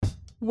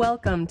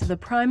Welcome to the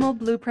Primal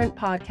Blueprint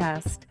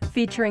Podcast,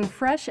 featuring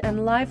fresh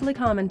and lively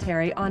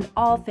commentary on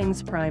all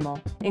things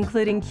primal,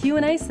 including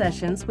Q&A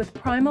sessions with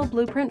Primal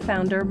Blueprint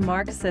founder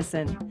Mark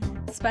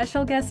Sisson,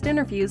 special guest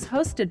interviews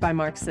hosted by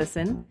Mark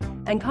Sisson,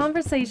 and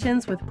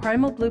conversations with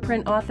Primal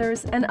Blueprint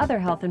authors and other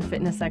health and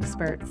fitness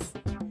experts.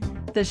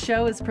 The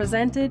show is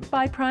presented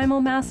by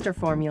Primal Master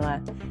Formula,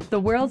 the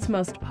world's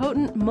most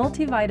potent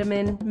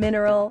multivitamin,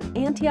 mineral,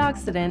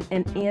 antioxidant,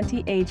 and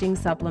anti-aging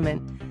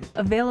supplement,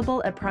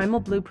 available at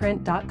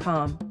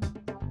primalblueprint.com.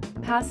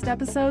 Past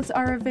episodes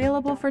are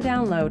available for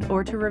download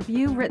or to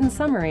review written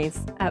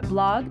summaries at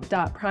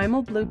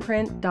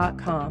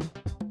blog.primalblueprint.com.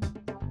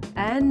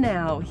 And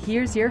now,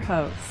 here's your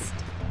host,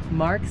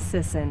 Mark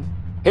Sisson.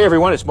 Hey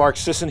everyone, it's Mark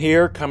Sisson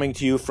here, coming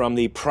to you from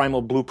the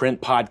Primal Blueprint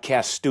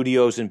Podcast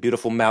Studios in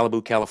beautiful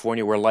Malibu,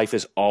 California, where life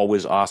is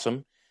always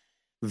awesome.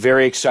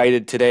 Very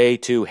excited today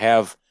to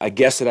have a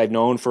guest that I've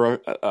known for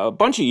a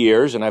bunch of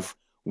years, and I've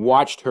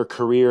watched her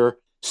career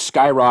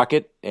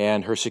skyrocket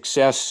and her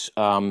success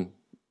go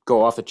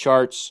off the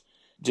charts.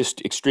 Just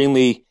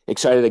extremely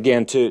excited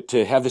again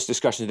to have this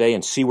discussion today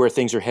and see where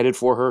things are headed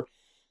for her.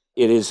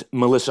 It is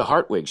Melissa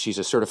Hartwig. She's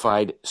a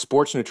certified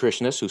sports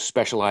nutritionist who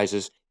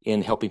specializes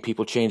in helping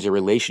people change their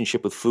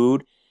relationship with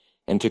food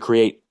and to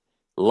create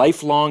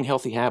lifelong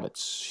healthy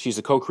habits. She's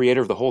the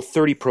co-creator of the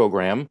Whole30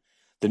 program,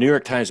 the New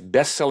York Times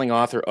best-selling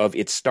author of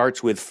It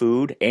Starts With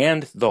Food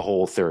and The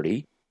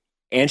Whole30,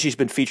 and she's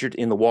been featured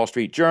in the Wall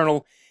Street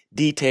Journal,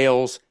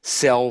 Details,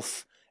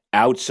 Self,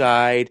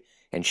 Outside,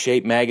 and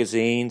Shape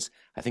magazines.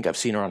 I think I've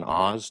seen her on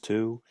Oz,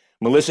 too.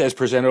 Melissa has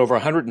presented over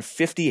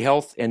 150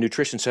 health and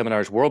nutrition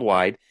seminars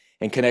worldwide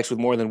and connects with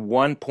more than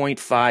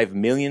 1.5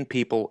 million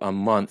people a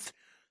month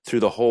through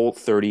the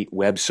Whole30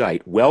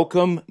 website.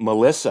 Welcome,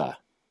 Melissa.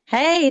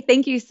 Hey,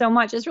 thank you so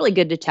much. It's really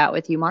good to chat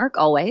with you, Mark,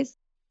 always.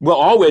 Well,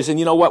 always. And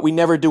you know what? We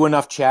never do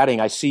enough chatting.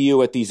 I see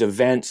you at these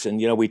events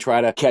and, we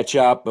try to catch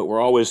up, but we're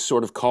always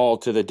sort of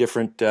called to the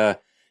different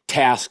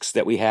tasks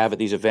that we have at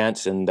these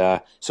events. And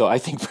so I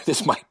think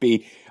this might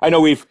be, I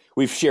know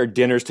we've shared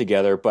dinners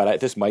together,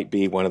 but this might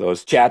be one of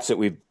those chats that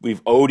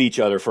we've owed each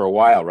other for a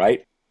while,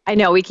 right? I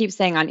know. We keep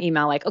saying on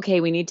email, like, okay,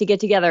 we need to get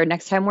together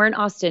next time we're in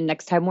Austin,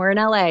 next time we're in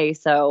LA.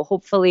 So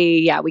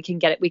hopefully, we can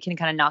get it. We can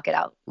kind of knock it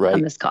out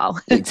on this call.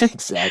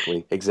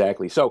 Exactly.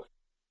 So,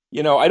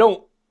 I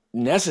don't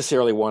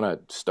necessarily want to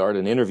start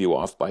an interview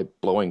off by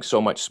blowing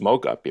so much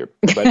smoke up here,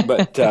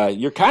 but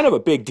you're kind of a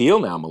big deal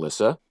now,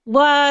 Melissa.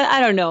 Well,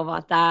 I don't know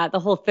about that. The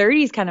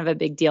Whole30 is kind of a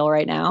big deal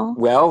right now.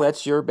 Well,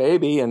 that's your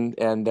baby, and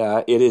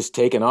it is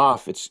taken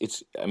off.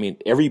 It's. I mean,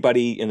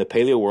 everybody in the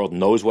paleo world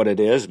knows what it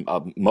is.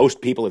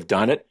 Most people have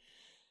done it,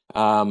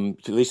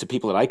 at least the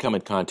people that I come in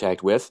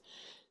contact with.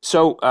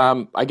 So,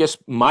 I guess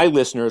my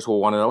listeners will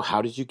want to know,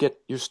 how did you get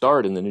your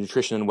start in the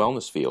nutrition and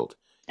wellness field?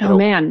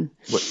 Man.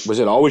 Was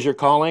it always your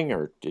calling,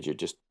 or did you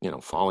just,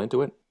 fall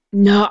into it?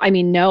 No,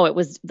 no, it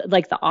was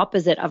like the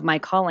opposite of my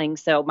calling.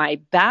 So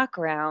my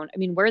background,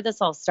 where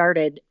this all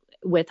started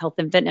with health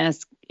and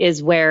fitness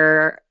is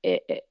where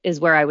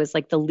I was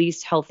like the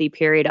least healthy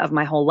period of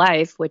my whole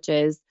life, which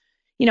is,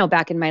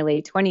 back in my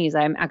late 20s,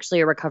 I'm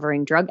actually a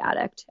recovering drug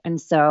addict. And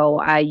so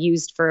I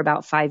used for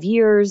about 5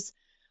 years.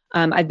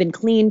 I've been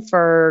clean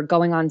for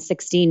going on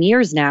 16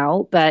 years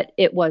now, but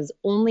it was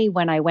only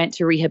when I went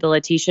to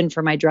rehabilitation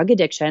for my drug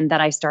addiction that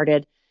I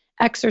started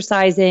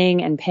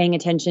exercising and paying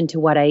attention to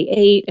what I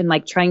ate and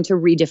like trying to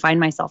redefine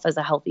myself as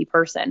a healthy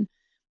person.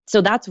 So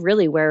that's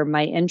really where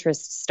my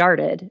interest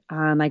started.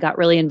 I got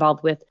really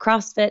involved with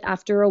CrossFit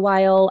after a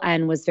while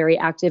and was very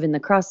active in the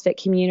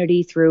CrossFit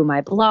community through my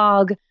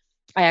blog.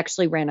 I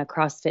actually ran a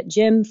CrossFit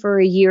gym for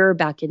a year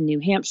back in New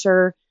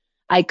Hampshire.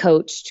 I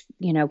coached,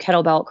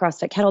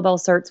 CrossFit kettlebell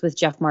certs with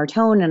Jeff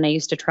Martone, and I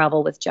used to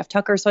travel with Jeff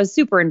Tucker. So I was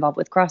super involved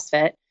with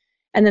CrossFit.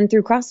 And then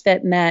through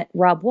CrossFit met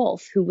Rob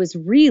Wolf, who was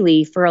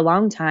really for a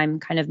long time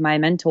kind of my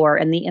mentor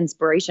and the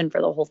inspiration for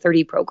the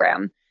Whole30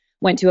 program.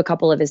 Went to a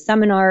couple of his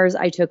seminars.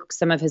 I took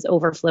some of his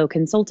overflow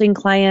consulting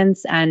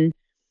clients, and,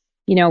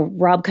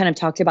 Rob kind of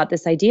talked about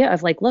this idea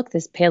of like, look,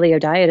 this paleo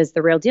diet is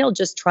the real deal.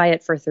 Just try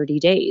it for 30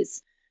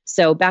 days.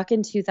 So back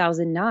in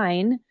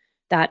 2009,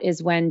 that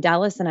is when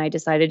Dallas and I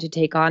decided to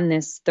take on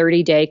this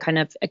 30-day kind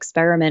of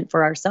experiment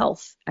for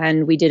ourselves.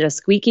 And we did a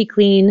squeaky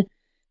clean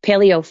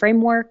paleo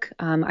framework.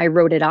 I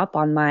wrote it up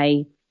on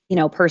my,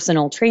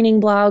 personal training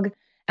blog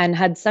and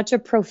had such a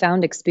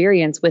profound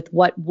experience with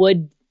what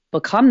would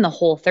become the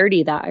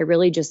Whole30 that I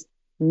really just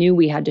knew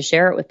we had to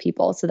share it with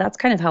people. So that's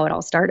kind of how it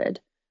all started.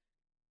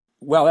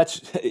 Well,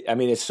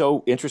 it's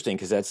so interesting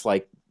because that's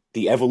like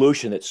the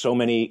evolution that so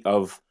many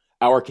of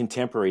our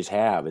contemporaries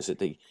have, is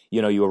that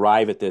you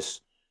arrive at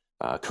this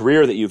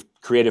career that you've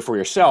created for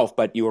yourself,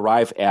 but you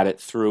arrive at it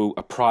through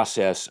a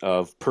process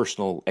of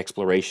personal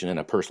exploration and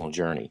a personal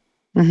journey.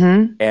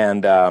 Mm-hmm.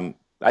 And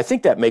I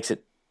think that makes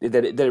it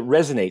that it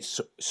resonates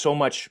so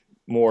much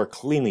more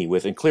clearly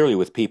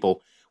with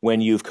people when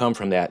you've come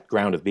from that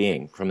ground of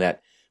being, from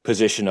that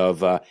position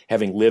of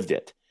having lived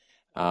it.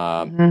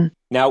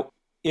 Now,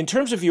 in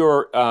terms of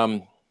your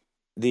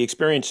the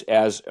experience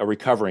as a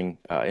recovering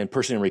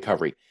person in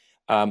recovery,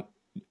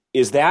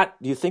 Do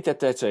you think that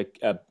that's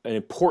an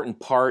important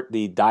part,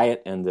 the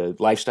diet and the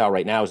lifestyle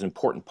right now is an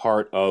important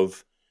part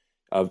of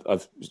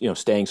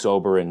staying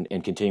sober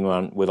and continuing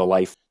on with a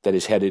life that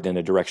is headed in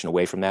a direction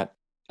away from that?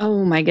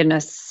 Oh my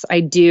goodness, I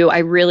do. I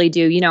really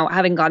do.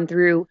 Having gone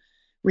through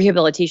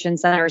rehabilitation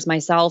centers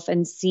myself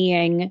and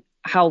seeing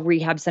how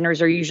rehab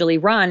centers are usually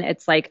run,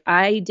 it's like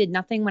I did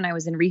nothing when I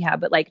was in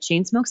rehab, but like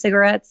chain smoke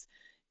cigarettes,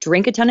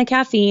 drink a ton of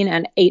caffeine,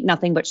 and ate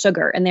nothing but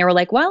sugar. And they were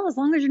like, well, as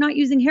long as you're not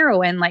using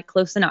heroin, like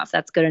close enough,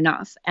 that's good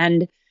enough.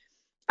 And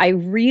I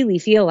really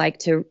feel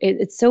like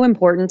it's so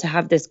important to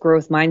have this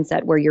growth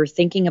mindset where you're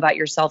thinking about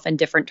yourself in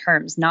different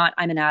terms, not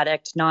I'm an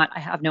addict, not I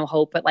have no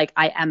hope, but like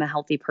I am a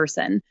healthy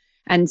person.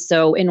 And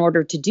so in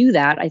order to do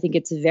that, I think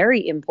it's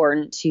very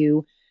important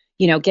to,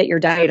 get your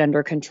diet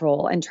under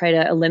control and try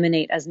to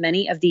eliminate as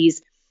many of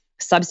these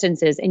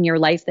substances in your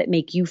life that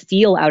make you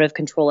feel out of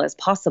control as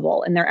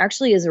possible. And there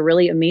actually is a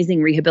really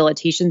amazing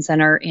rehabilitation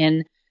center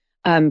in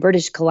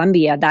British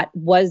Columbia that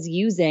was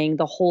using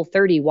the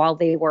Whole30 while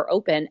they were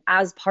open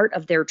as part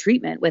of their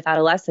treatment with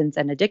adolescence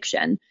and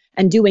addiction,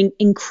 and doing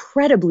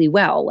incredibly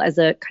well as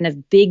a kind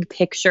of big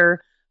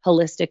picture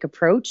holistic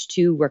approach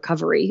to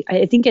recovery.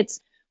 I think it's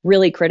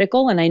really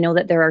critical. And I know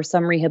that there are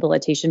some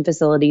rehabilitation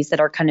facilities that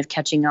are kind of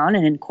catching on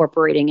and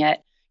incorporating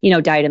it,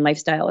 diet and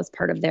lifestyle as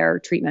part of their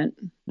treatment.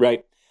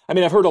 Right. I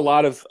mean, I've heard a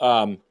lot of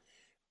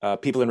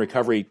people in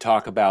recovery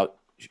talk about,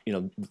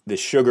 the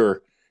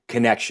sugar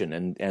connection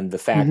and the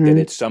fact that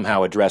it's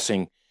somehow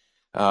addressing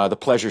the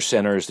pleasure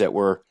centers that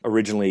were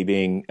originally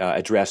being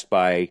addressed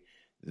by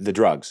the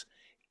drugs.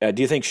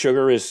 Do you think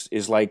sugar is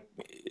like,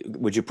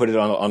 would you put it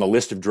on a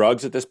list of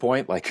drugs at this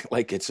point?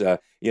 Like it's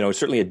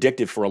certainly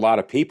addictive for a lot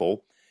of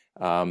people.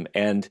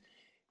 And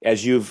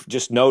as you've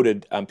just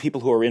noted,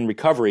 people who are in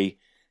recovery,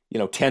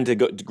 tend to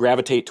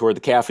gravitate toward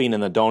the caffeine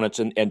and the donuts,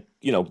 and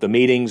the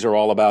meetings are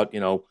all about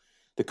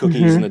the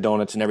cookies and the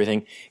donuts and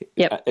everything.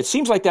 Yep. It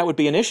seems like that would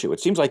be an issue. It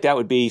seems like that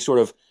would be sort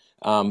of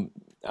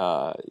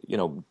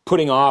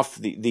putting off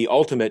the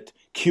ultimate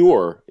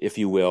cure, if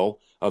you will,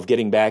 of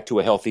getting back to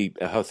a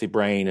healthy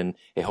brain and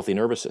a healthy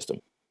nervous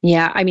system.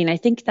 Yeah, I mean, I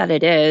think that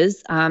it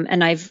is.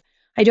 And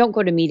I don't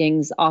go to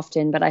meetings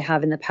often, but I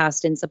have in the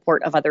past in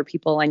support of other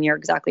people. And you're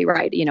exactly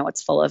right.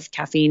 It's full of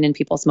caffeine and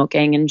people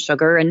smoking and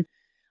sugar. And,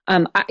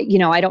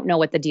 I don't know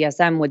what the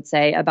DSM would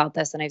say about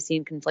this. And I've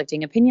seen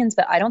conflicting opinions,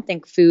 but I don't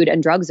think food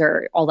and drugs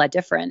are all that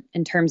different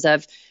in terms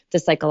of the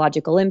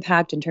psychological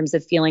impact, in terms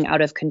of feeling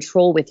out of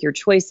control with your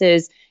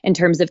choices, in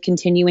terms of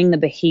continuing the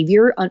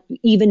behavior,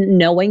 even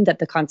knowing that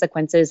the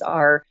consequences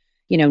are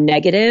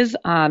negative,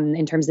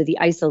 in terms of the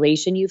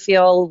isolation you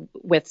feel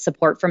with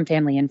support from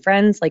family and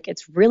friends. Like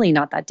it's really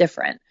not that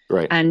different.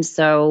 Right. And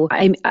so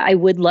I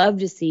would love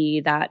to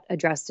see that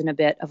addressed in a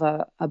bit of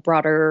a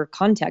broader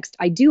context.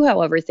 I do,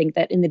 however, think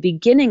that in the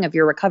beginning of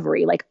your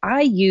recovery, like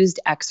I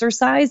used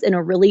exercise in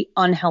a really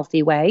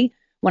unhealthy way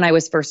when I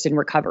was first in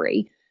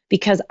recovery,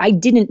 because I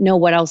didn't know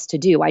what else to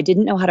do. I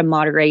didn't know how to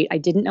moderate. I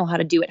didn't know how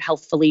to do it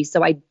healthfully.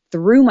 So I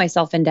threw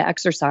myself into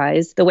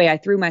exercise the way I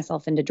threw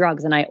myself into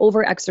drugs, and I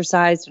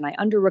over-exercised and I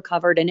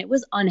under-recovered, and it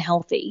was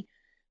unhealthy.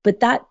 But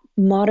that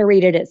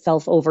moderated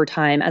itself over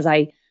time as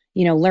I,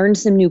 learned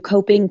some new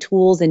coping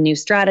tools and new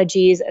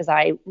strategies, as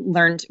I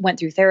went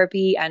through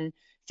therapy and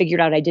figured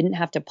out I didn't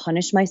have to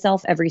punish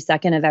myself every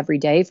second of every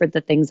day for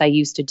the things I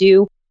used to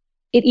do.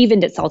 It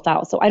evened itself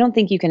out. So I don't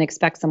think you can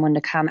expect someone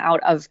to come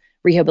out of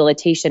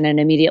rehabilitation and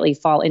immediately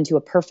fall into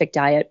a perfect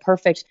diet,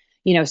 perfect,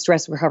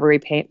 stress recovery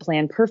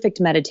plan,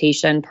 perfect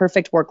meditation,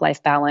 perfect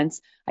work-life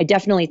balance. I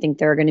definitely think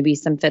there are going to be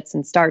some fits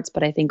and starts,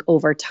 but I think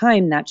over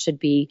time that should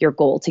be your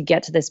goal, to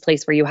get to this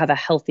place where you have a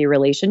healthy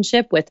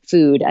relationship with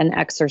food and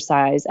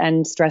exercise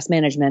and stress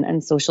management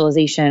and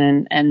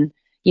socialization and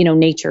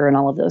nature and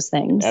all of those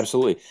things.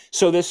 Absolutely.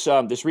 So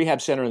this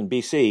rehab center in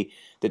BC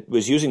that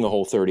was using the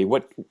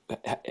Whole30,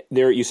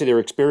 you said their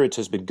experience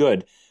has been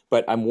good,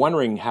 but I'm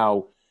wondering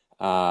how,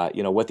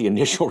 what the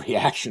initial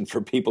reaction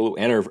for people who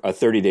enter a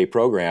 30-day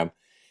program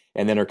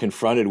and then are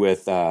confronted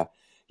with,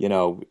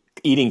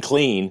 eating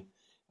clean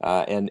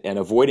and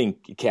avoiding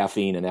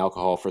caffeine and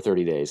alcohol for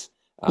 30 days.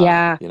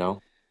 Yeah.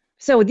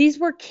 So these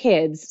were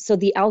kids. So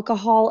the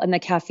alcohol and the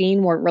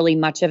caffeine weren't really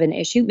much of an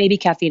issue, maybe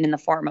caffeine in the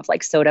form of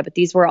like soda, but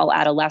these were all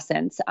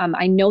adolescents.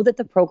 I know that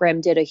the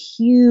program did a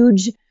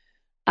huge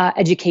had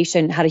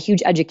a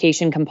huge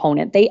education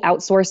component. They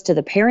outsourced to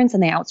the parents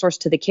and they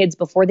outsourced to the kids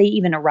before they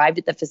even arrived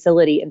at the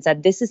facility and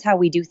said, this is how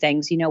we do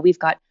things. We've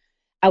got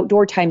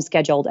outdoor time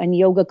scheduled and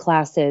yoga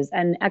classes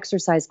and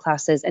exercise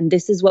classes, and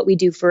this is what we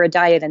do for a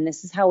diet, and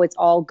this is how it's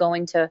all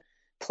going to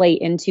play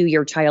into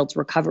your child's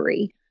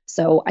recovery.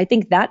 So I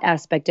think that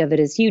aspect of it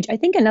is huge. I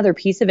think another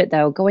piece of it,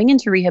 though, going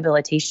into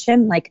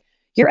rehabilitation, like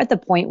you're at the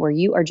point where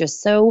you are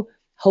just so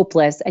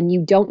hopeless and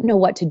you don't know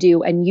what to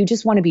do and you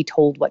just want to be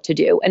told what to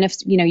do. And if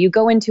you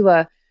go into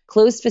a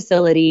closed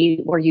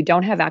facility where you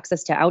don't have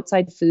access to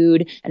outside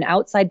food and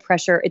outside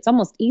pressure, it's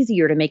almost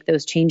easier to make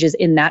those changes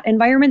in that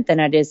environment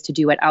than it is to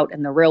do it out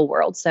in the real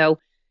world. So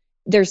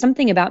there's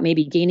something about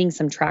maybe gaining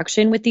some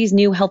traction with these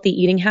new healthy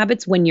eating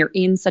habits when you're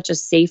in such a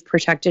safe,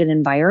 protected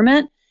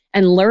environment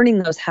and learning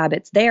those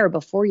habits there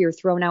before you're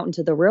thrown out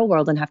into the real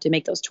world and have to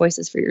make those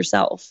choices for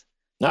yourself.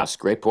 No, that's a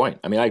great point.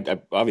 I mean, I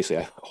obviously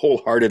I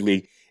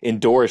wholeheartedly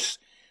endorse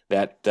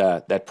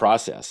that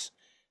process.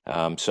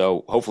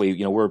 So hopefully,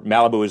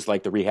 Malibu is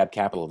like the rehab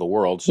capital of the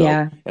world. So,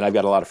 Yeah. and I've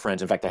got a lot of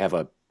friends. In fact, I have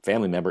a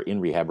family member in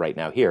rehab right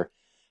now here.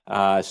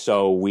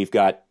 So we've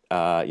got,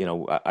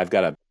 I've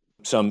got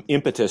some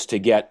impetus to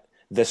get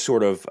this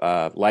sort of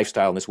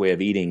lifestyle and this way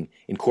of eating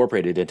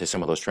incorporated into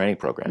some of those training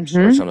programs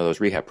or some of those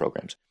rehab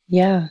programs.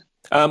 Yeah.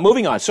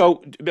 Moving on.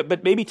 So,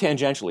 but maybe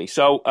tangentially.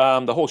 So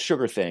the whole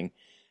sugar thing,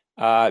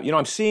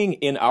 I'm seeing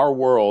in our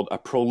world a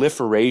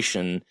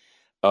proliferation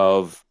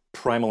of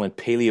primal and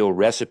paleo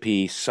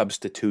recipe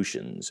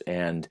substitutions,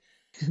 and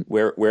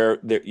where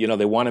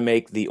they want to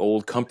make the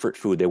old comfort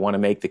food. They want to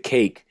make the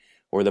cake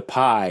or the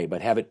pie,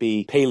 but have it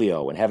be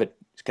paleo and have it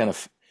kind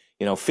of,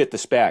 fit the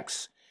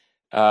specs.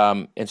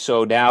 And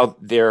so now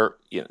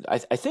I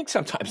think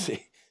sometimes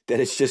that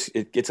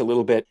it gets a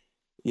little bit,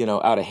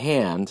 out of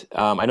hand.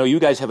 I know you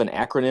guys have an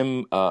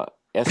acronym,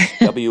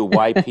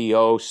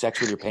 SWYPO, sex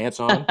with your pants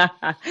on.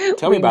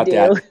 Tell me about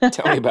that.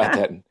 Tell me about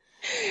that.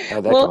 How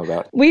did that come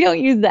about? We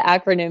don't use the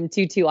acronym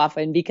too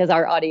often because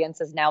our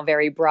audience is now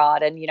very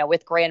broad. And,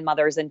 with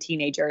grandmothers and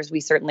teenagers,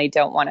 we certainly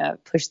don't want to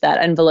push that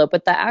envelope.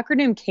 But the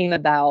acronym came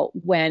about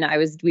when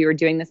we were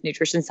doing this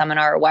nutrition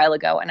seminar a while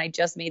ago. And I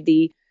just made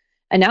the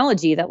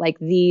analogy that like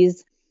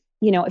these,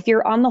 if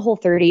you're on the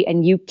Whole30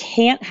 and you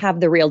can't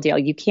have the real deal,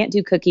 you can't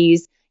do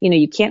cookies,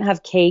 you can't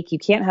have cake, you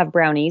can't have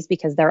brownies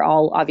because they're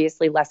all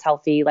obviously less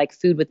healthy, like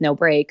food with no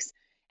breaks.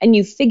 And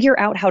you figure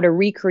out how to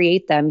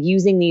recreate them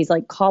using these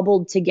like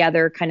cobbled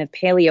together kind of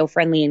paleo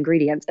friendly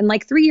ingredients. And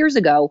like 3 years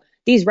ago,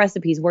 these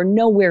recipes were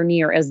nowhere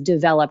near as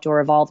developed or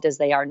evolved as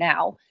they are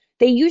now.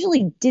 They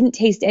usually didn't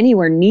taste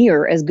anywhere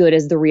near as good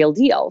as the real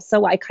deal.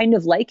 So I kind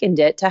of likened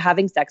it to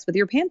having sex with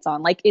your pants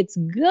on. Like it's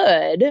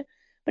good,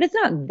 but it's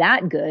not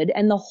that good.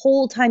 And the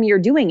whole time you're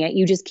doing it,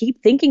 you just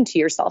keep thinking to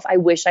yourself, I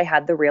wish I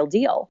had the real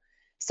deal.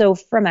 So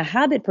from a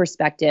habit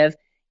perspective,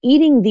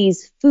 eating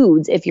these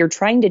foods, if you're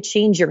trying to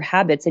change your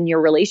habits and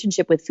your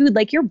relationship with food,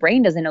 like your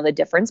brain doesn't know the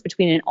difference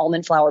between an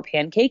almond flour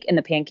pancake and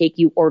the pancake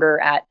you order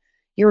at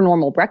your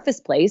normal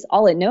breakfast place.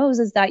 All it knows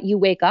is that you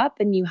wake up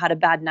and you had a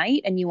bad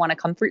night and you want to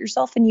comfort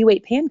yourself and you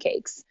ate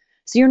pancakes.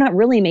 So you're not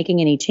really making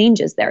any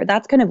changes there.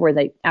 That's kind of where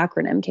the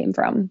acronym came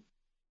from.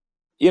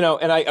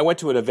 And I went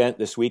to an event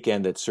this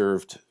weekend that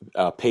served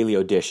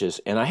paleo dishes,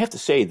 and I have to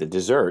say the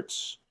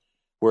desserts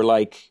were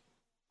like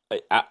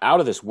out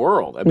of this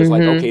world. It was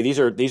like, okay, these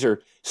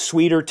are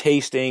sweeter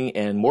tasting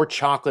and more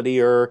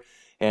chocolatier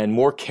and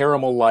more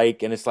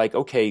caramel-like, and it's like,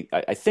 okay,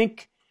 I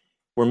think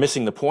we're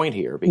missing the point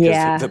here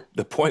because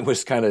the point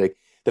was kind of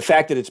the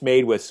fact that it's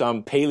made with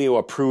some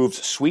paleo-approved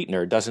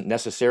sweetener doesn't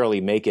necessarily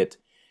make it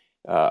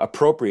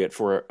appropriate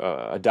for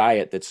a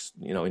diet that's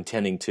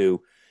intending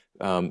to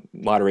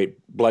moderate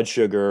blood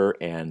sugar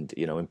and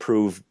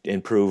improve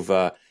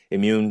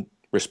immune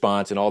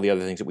response and all the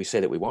other things that we say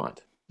that we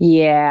want.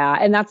 Yeah.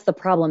 And that's the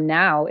problem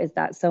now is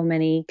that so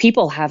many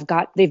people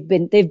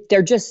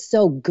they're just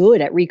so good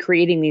at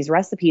recreating these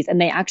recipes.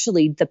 And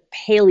the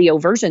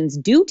paleo versions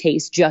do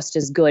taste just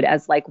as good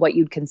as like what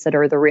you'd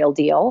consider the real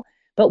deal.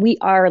 But we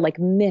are like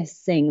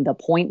missing the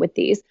point with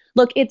these.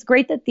 Look, it's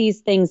great that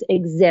these things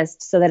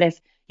exist so that if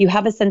you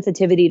have a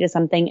sensitivity to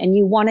something and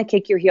you want to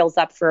kick your heels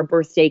up for a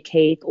birthday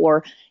cake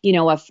or,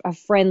 a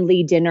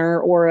friendly dinner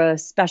or a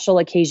special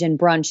occasion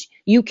brunch,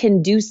 you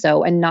can do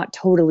so and not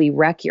totally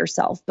wreck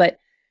yourself. But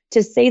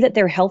to say that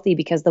they're healthy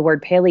because the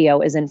word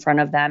paleo is in front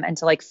of them and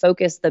to like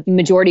focus the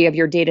majority of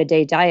your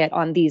day-to-day diet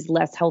on these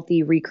less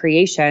healthy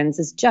recreations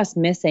is just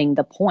missing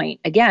the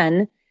point.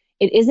 Again,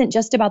 it isn't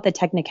just about the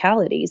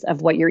technicalities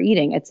of what you're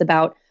eating. It's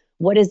about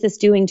what is this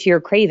doing to your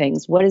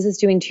cravings? What is this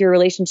doing to your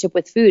relationship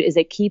with food? Is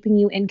it keeping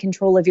you in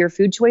control of your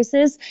food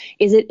choices?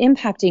 Is it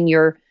impacting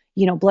your,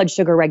 blood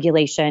sugar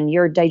regulation,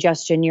 your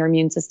digestion, your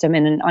immune system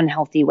in an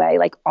unhealthy way?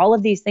 Like all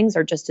of these things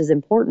are just as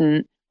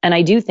important. And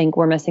I do think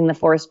we're missing the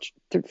forest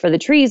for the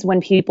trees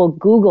when people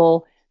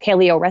Google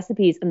paleo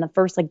recipes and the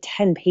first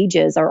 10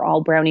 pages are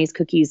all brownies,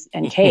 cookies,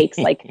 and cakes.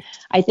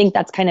 I think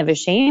that's kind of a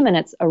shame. And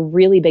it's a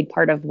really big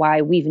part of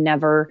why we've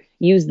never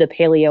used the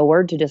paleo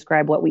word to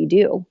describe what we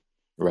do.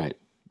 Right.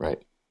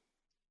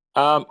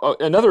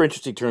 Another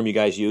interesting term you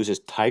guys use is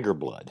tiger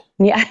blood.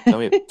 Yeah.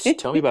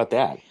 Tell me about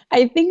that.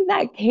 I think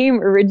that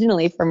came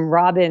originally from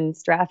Robin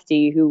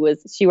Strafty,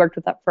 she worked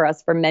for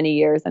us for many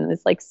years and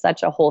is like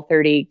such a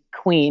Whole30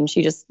 queen.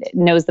 She just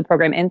knows the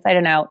program inside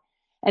and out.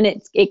 And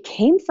it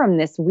came from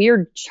this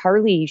weird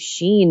Charlie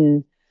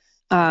Sheen,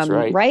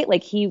 right?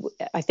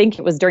 I think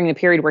it was during the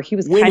period where he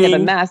was kind of a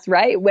mess,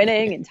 right?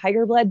 Winning and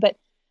tiger blood. But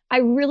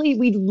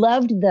we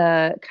loved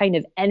the kind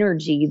of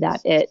energy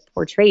that it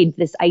portrayed,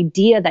 this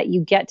idea that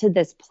you get to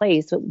this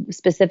place,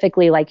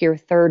 specifically like your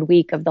third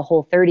week of the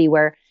Whole30,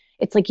 where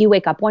it's like you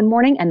wake up one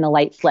morning and the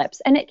light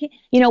flips. And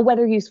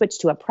whether you switch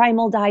to a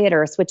primal diet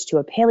or switch to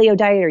a paleo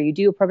diet or you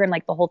do a program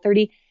like the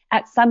Whole30,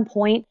 at some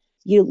point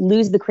you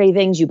lose the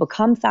cravings, you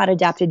become fat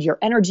adapted, your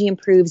energy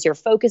improves, your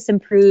focus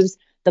improves,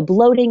 the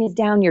bloating is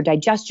down, your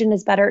digestion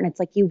is better. And it's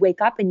like you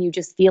wake up and you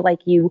just feel like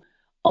you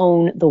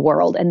own the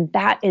world. And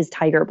that is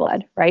tiger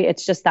blood, right?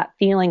 It's just that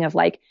feeling of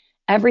like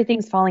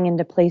everything's falling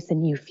into place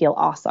and you feel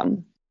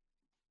awesome.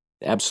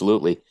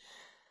 Absolutely.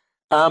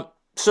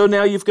 So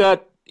now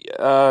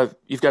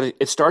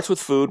it starts with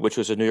food, which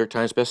was a New York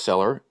Times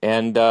bestseller,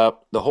 and the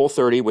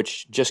Whole30,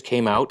 which just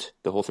came out.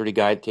 The Whole30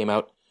 guide came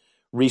out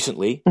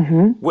recently.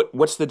 Mm-hmm.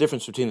 What's the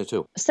difference between the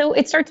two? So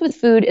it starts with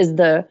food is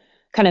the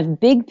kind of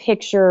big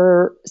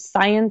picture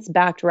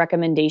science-backed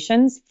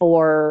recommendations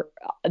for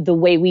the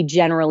way we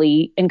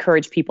generally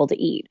encourage people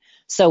to eat.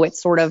 So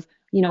it's sort of,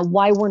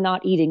 why we're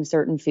not eating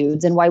certain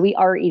foods and why we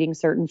are eating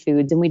certain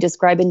foods. And we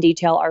describe in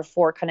detail our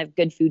 4 kind of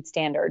good food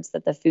standards,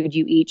 that the food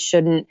you eat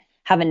shouldn't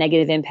have a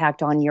negative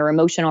impact on your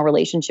emotional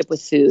relationship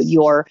with food,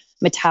 your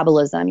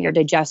metabolism, your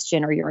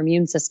digestion, or your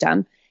immune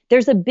system.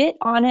 There's a bit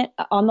on it,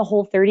 on the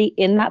Whole30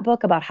 in that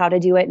book about how to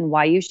do it and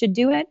why you should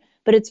do it.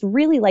 But it's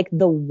really like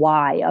the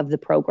why of the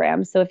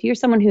program. So if you're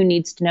someone who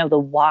needs to know the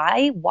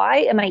why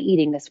am I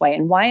eating this way?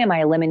 And why am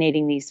I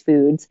eliminating these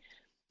foods?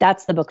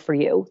 That's the book for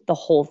you. The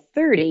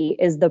Whole30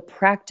 is the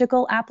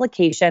practical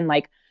application.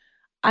 Like,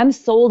 I'm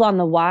sold on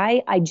the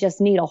why. I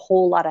just need a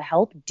whole lot of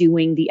help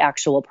doing the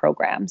actual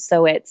program.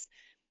 So it's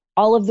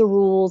all of the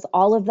rules,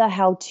 all of the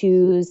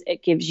how-tos.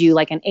 It gives you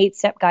like an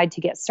 8-step guide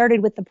to get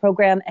started with the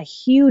program, a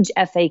huge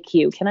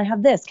FAQ. Can I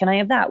have this? Can I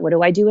have that? What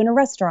do I do in a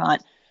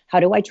restaurant? How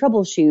do I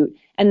troubleshoot?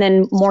 And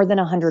then more than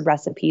 100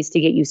 recipes to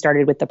get you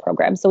started with the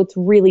program. So it's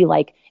really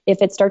like,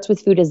 if it starts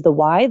with food as the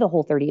why, the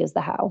Whole30 is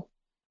the how.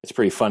 It's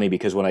pretty funny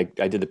because when I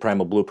did the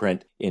Primal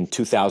Blueprint in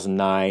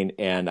 2009,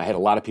 and I had a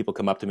lot of people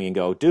come up to me and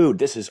go, dude,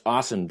 this is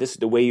awesome. This is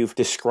the way you've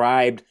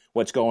described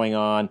what's going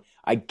on.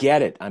 I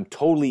get it. I'm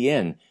totally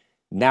in.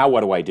 Now what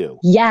do I do?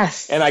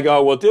 Yes. And I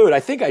go, well, dude, I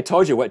think I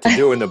told you what to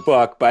do in the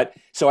book. But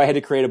so I had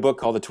to create a book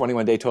called The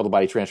 21-Day Total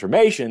Body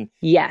Transformation.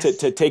 Yes.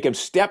 To take them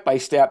step by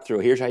step through.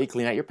 Here's how you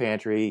clean out your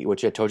pantry,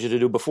 which I told you to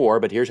do before,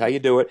 but here's how you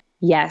do it.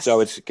 Yes.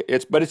 So it's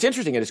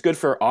interesting, and it's good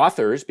for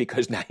authors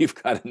because now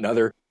you've got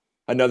another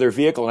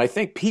vehicle. And I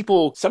think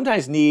people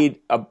sometimes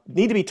need to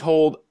be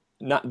told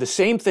not the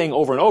same thing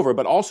over and over,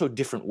 but also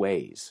different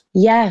ways.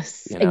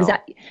 Yes,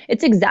 exactly.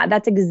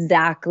 That's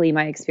exactly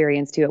my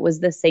experience too. It was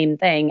the same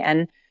thing.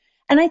 And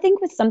I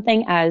think with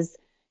something as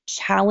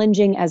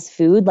challenging as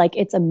food, like,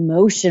 it's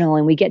emotional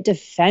and we get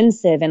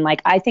defensive. And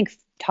like, I think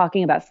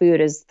talking about food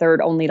is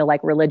third only to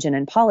like religion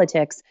and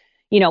politics.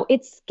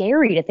 It's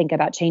scary to think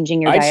about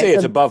changing your diet. I'd say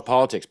it's above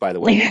politics, by the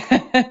way.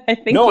 I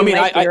think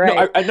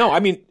right. I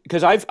mean,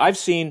 because I've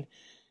seen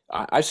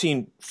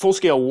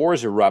full-scale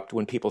wars erupt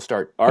when people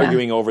start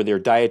arguing over their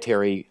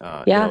dietary,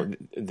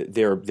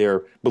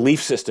 their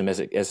belief system as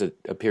it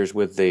appears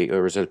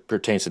as it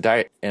pertains to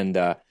diet and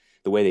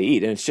the way they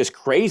eat, and it's just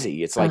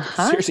crazy. It's like,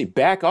 seriously,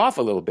 back off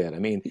a little bit. I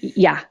mean,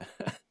 yeah,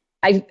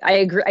 I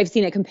agree. I've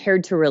seen it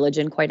compared to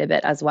religion quite a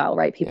bit as well,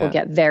 right? People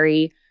get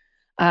very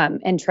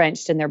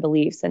entrenched in their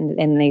beliefs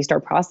and they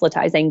start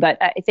proselytizing. But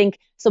I think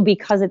so,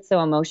 because it's so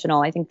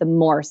emotional, I think the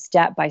more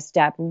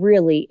step-by-step,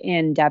 really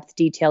in-depth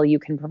detail you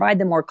can provide,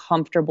 the more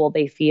comfortable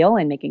they feel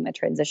in making the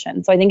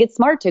transition. So I think it's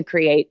smart to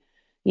create,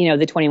 the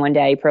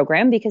 21-day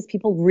program because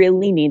people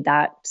really need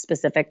that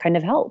specific kind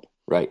of help.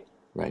 Right.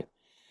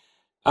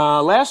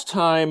 Last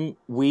time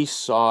we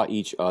saw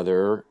each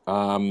other,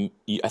 I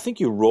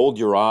think you rolled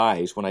your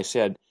eyes when I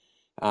said,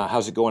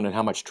 how's it going and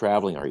how much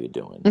traveling are you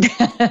doing?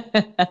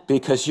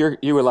 Because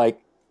you were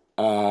like,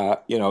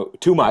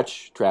 too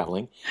much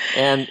traveling.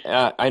 And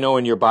I know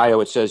in your bio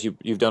it says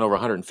you've done over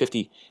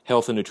 150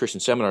 health and nutrition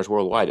seminars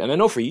worldwide. And I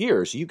know for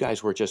years you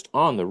guys were just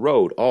on the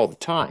road all the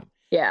time.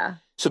 Yeah.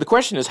 So the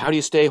question is, how do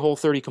you stay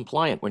Whole30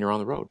 compliant when you're on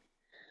the road?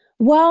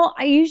 Well,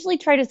 I usually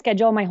try to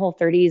schedule my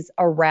Whole30s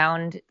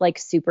around like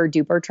super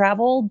duper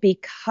travel,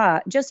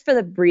 because just for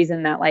the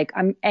reason that like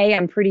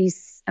I'm pretty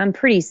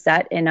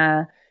set in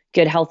a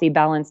good, healthy,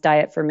 balanced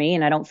diet for me.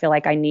 And I don't feel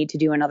like I need to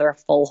do another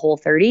full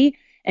Whole30.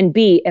 And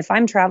B, if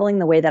I'm traveling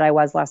the way that I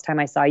was last time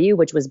I saw you,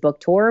 which was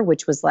book tour,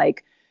 which was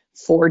like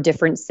 4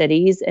 different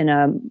cities in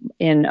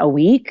a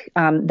week,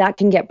 that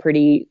can get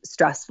pretty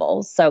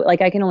stressful. So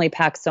like I can only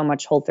pack so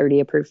much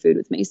Whole30 approved food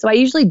with me. So I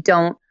usually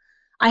don't.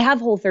 I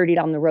have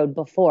Whole30 on the road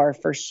before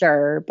for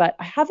sure, but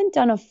I haven't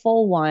done a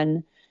full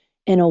one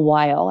in a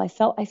while. I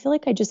feel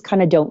like I just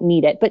kind of don't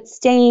need it. But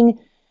staying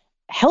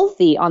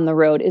healthy on the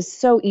road is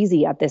so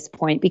easy at this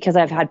point because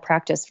I've had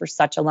practice for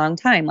such a long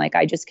time. Like,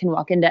 I just can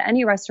walk into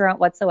any restaurant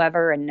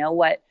whatsoever and know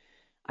what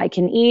I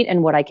can eat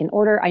and what I can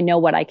order. I know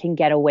what I can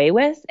get away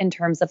with in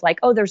terms of like,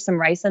 oh, there's some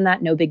rice in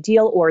that, no big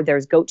deal. Or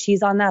there's goat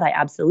cheese on that, I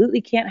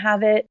absolutely can't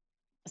have it.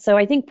 So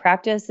I think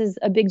practice is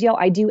a big deal.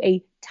 I do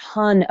a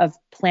ton of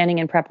planning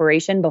and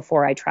preparation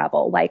before I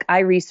travel. Like, I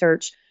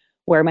research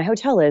where my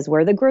hotel is,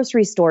 where the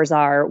grocery stores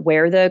are,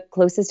 where the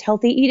closest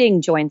healthy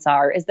eating joints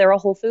are. Is there a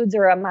Whole Foods,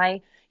 or am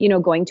I,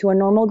 going to a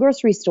normal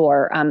grocery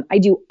store? I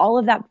do all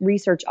of that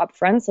research up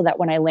front so that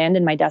when I land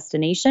in my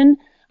destination,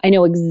 I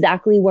know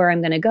exactly where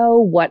I'm going to go,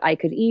 what I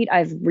could eat.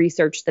 I've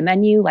researched the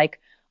menu like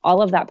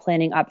all of that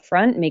planning up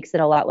front makes it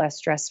a lot less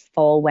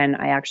stressful when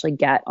I actually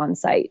get on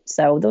site.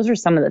 So those are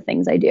some of the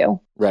things I do.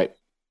 Right.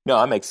 No,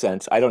 that makes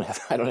sense. I don't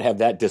have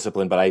that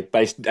discipline, but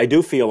I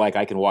do feel like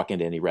I can walk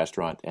into any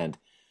restaurant and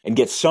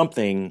get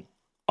something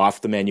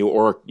off the menu,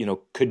 or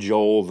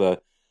cajole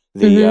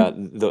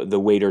the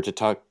waiter to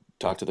talk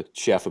to the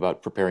chef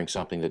about preparing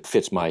something that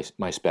fits my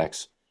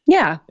specs.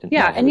 Yeah.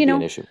 Yeah. And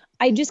an issue.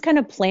 I just kind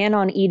of plan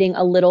on eating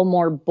a little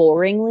more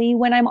boringly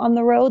when I'm on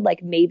the road.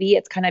 Like maybe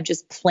it's kind of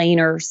just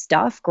plainer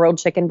stuff, grilled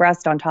chicken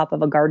breast on top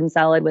of a garden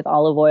salad with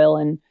olive oil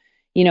and,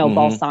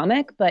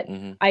 balsamic. But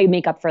I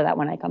make up for that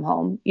when I come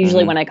home.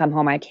 Usually when I come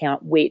home, I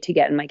can't wait to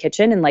get in my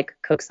kitchen and like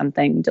cook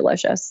something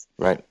delicious.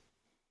 Right.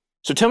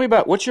 So tell me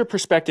about, what's your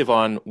perspective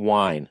on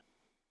wine?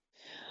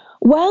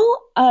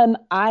 Well,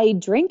 I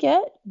drink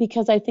it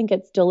because I think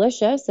it's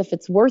delicious if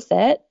it's worth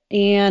it.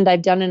 And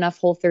I've done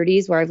enough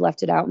Whole30s where I've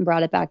left it out and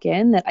brought it back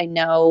in that I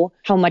know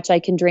how much I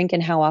can drink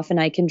and how often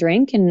I can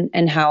drink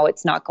and how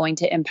it's not going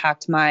to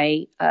impact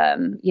my,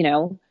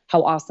 how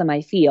awesome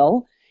I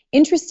feel.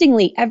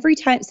 Interestingly, every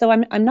time, so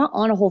I'm not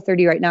on a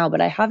Whole30 right now,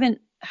 but I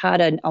haven't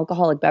had an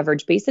alcoholic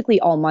beverage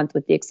basically all month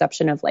with the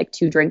exception of like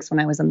 2 drinks when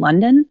I was in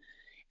London.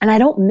 And I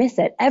don't miss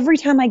it. Every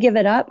time I give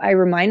it up, I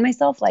remind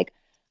myself like,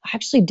 I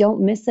actually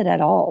don't miss it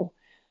at all.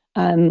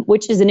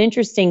 Which is an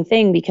interesting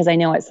thing because I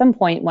know at some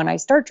point when I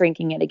start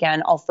drinking it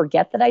again, I'll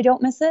forget that I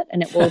don't miss it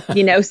and it will,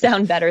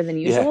 sound better than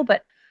usual. Yeah.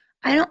 But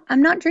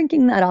I'm not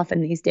drinking that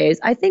often these days.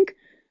 I think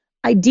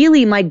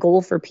ideally my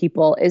goal for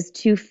people is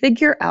to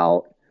figure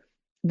out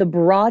the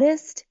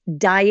broadest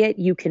diet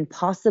you can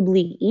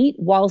possibly eat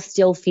while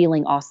still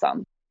feeling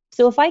awesome.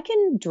 So if I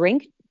can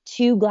drink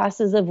 2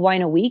 glasses of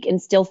wine a week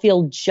and still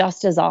feel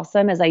just as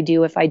awesome as I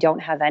do if I don't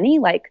have any,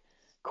 like,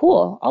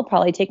 cool, I'll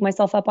probably take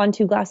myself up on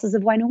 2 glasses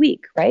of wine a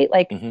week, right?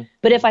 Like,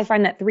 but if I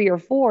find that 3 or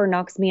 4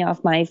 knocks me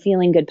off my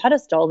feeling good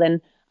pedestal, then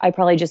I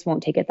probably just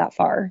won't take it that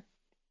far.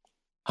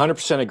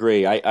 100%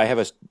 agree. I have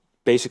a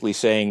basically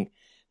saying,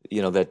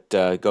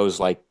 that goes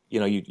like,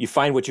 you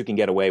find what you can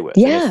get away with.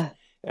 Yeah.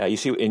 You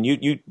see, and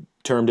you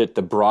termed it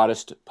the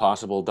broadest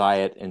possible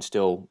diet and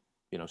still,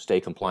 stay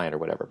compliant or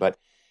whatever. By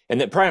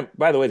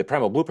the way, the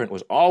Primal Blueprint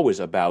was always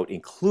about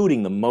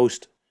including the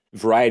most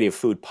variety of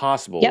food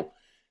possible. Yep.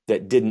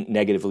 That didn't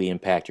negatively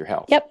impact your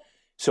health. Yep.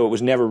 So it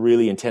was never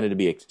really intended to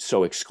be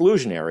so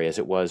exclusionary as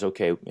it was,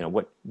 okay,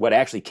 what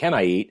actually can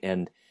I eat?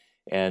 And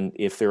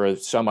if there are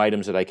some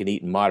items that I can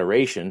eat in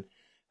moderation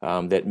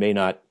that may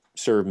not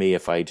serve me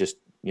if I just,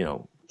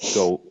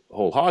 go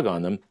whole hog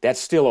on them, that's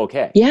still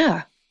okay.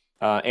 Yeah.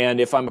 And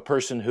if I'm a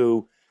person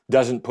who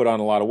doesn't put on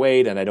a lot of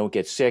weight and I don't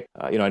get sick,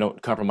 I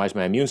don't compromise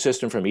my immune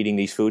system from eating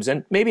these foods,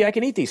 then maybe I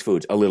can eat these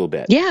foods a little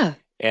bit. Yeah.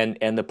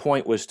 And the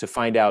point was to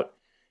find out,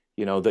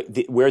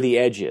 where the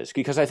edge is,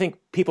 because I think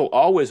people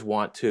always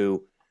want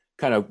to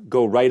kind of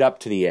go right up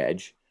to the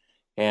edge,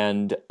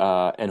 and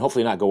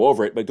hopefully not go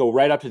over it, but go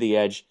right up to the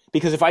edge.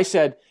 Because if I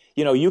said,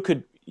 you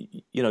could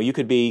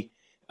be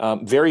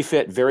very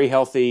fit, very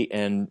healthy,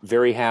 and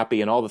very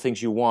happy, and all the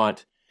things you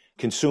want,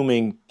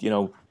 consuming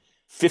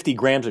 50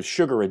 grams of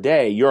sugar a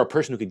day, you're a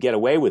person who could get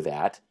away with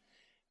that.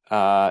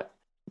 But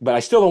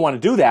I still don't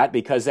want to do that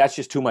because that's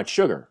just too much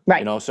sugar,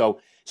 right?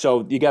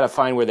 So you got to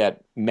find where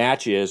that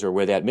match is or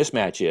where that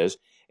mismatch is.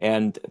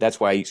 And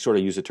that's why I sort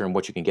of use the term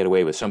what you can get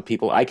away with. Some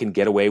people, I can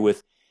get away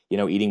with,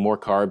 eating more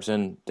carbs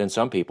than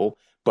some people,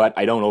 but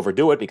I don't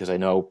overdo it because I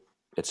know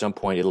at some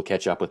point it'll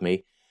catch up with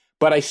me.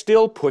 But I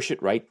still push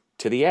it right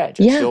to the edge.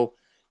 Yeah. Still,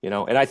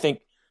 and I think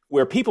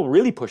where people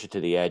really push it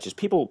to the edge is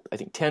people, I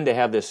think, tend to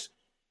have this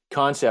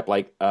concept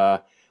like,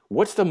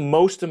 what's the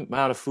most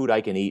amount of food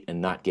I can eat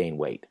and not gain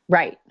weight?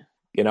 Right.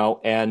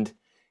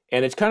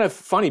 And it's kind of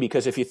funny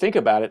because if you think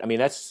about it, I mean,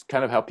 that's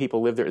kind of how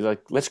people live there.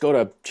 Like, let's go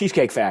to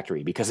Cheesecake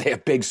Factory because they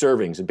have big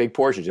servings and big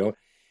portions,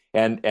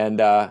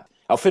 and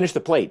I'll finish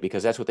the plate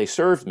because that's what they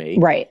served me.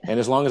 Right. And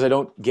as long as I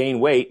don't gain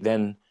weight,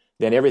 then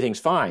everything's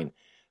fine.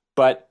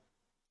 But,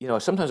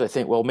 sometimes I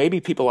think, well,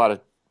 maybe people ought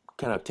to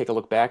kind of take a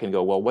look back and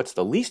go, well, what's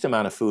the least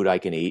amount of food I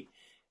can eat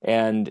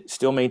and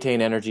still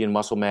maintain energy and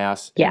muscle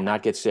mass and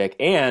not get sick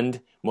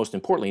and, most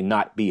importantly,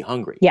 not be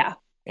hungry? Yeah.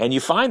 And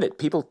you find that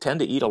people tend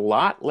to eat a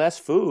lot less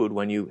food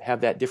when you have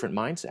that different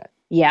mindset.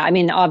 Yeah. I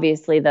mean,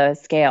 obviously the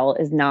scale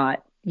is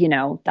not,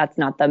 that's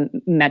not the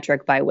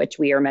metric by which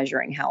we are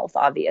measuring health,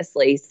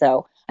 obviously.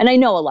 So, and I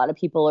know a lot of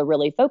people are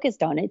really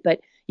focused on it, but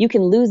you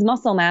can lose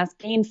muscle mass,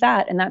 gain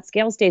fat, and that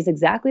scale stays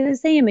exactly the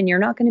same. And you're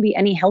not going to be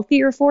any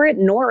healthier for it,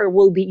 nor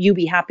will you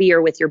be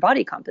happier with your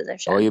body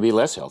composition. Or you'll be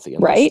less healthy.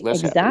 And right?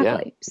 Less exactly.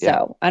 Happy. Yeah.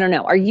 So I don't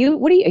know. Are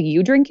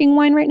you drinking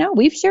wine right now?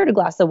 We've shared a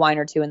glass of wine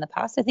or two in the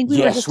past. I think we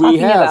were just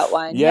talking about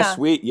wine. Yes,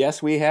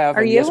 we have.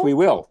 Are you? Yes, we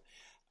will.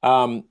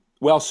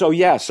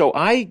 So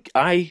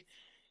I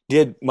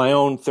did my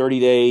own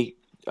 30-day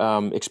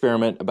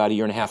experiment about a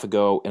year and a half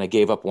ago, and I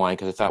gave up wine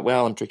because I thought,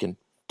 well, I'm drinking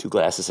 2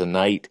 glasses a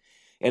night,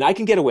 and I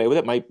can get away with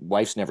it. My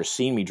wife's never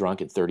seen me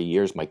drunk in 30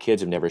 years. My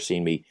kids have never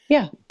seen me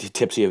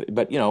tipsy.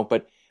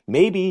 But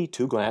maybe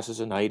 2 glasses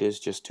a night is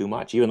just too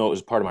much, even though it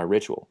was part of my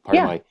ritual, part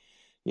of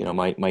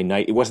my, my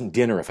night. It wasn't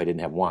dinner if I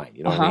didn't have wine.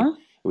 You know what I mean?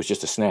 It was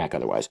just a snack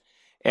otherwise.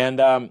 And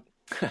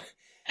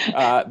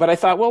but I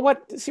thought, well,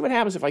 see what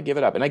happens if I give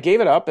it up. And I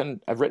gave it up,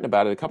 and I've written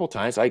about it a couple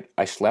times.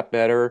 I slept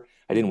better.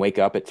 I didn't wake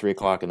up at 3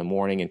 o'clock in the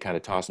morning and kind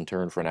of toss and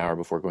turn for an hour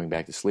before going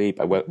back to sleep.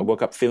 I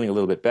woke up feeling a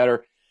little bit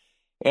better.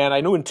 And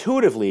I knew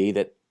intuitively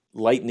that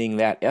lightening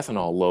that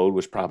ethanol load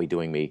was probably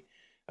doing me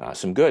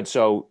some good.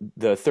 So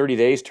the 30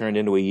 days turned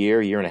into a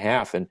year and a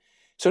half. And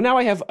so now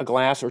I have a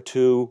glass or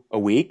two a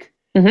week.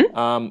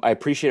 Mm-hmm. I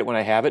appreciate it when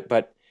I have it,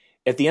 but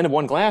at the end of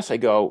one glass, I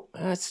go,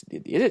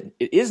 it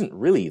isn't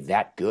really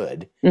that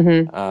good.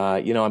 Mm-hmm.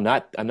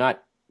 I'm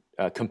not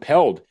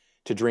compelled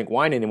to drink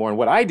wine anymore. And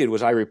what I did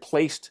was I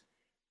replaced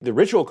the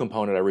ritual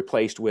component. I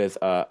replaced with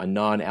a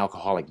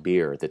non-alcoholic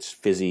beer that's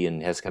fizzy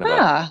and has kind of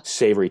a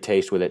savory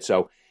taste with it.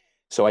 So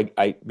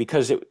I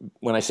because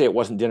when I say it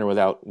wasn't dinner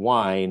without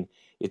wine,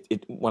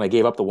 when I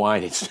gave up the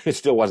wine, it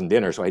still wasn't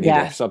dinner. So I needed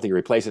to have something to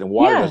replace it, and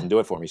water doesn't do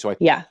it for me. So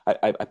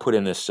I put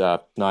in this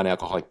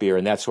non-alcoholic beer,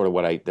 and that's sort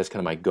of that's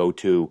kind of my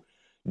go-to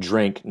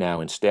drink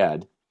now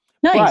instead.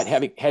 Nice.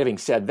 But having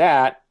said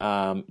that,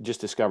 just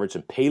discovered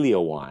some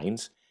paleo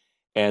wines,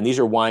 and these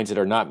are wines that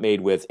are not made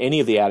with any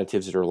of the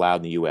additives that are allowed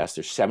in the U.S.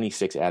 There's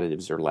 76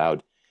 additives that are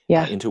allowed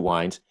into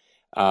wines.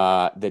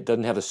 That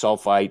doesn't have the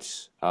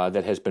sulfites,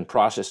 that has been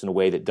processed in a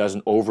way that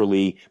doesn't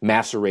overly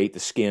macerate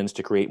the skins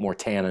to create more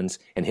tannins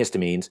and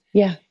histamines.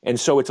 Yeah. And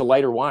so it's a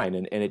lighter wine,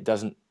 and it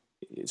doesn't.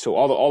 So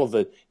all of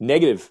the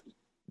negative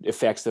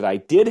effects that I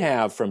did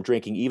have from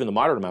drinking even the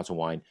moderate amounts of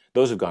wine,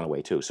 those have gone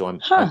away too. So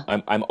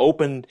I'm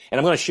open, and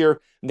I'm going to share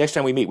next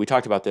time we meet. We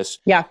talked about this.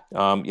 Yeah.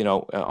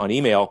 On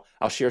email,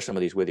 I'll share some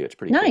of these with you. It's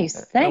pretty nice.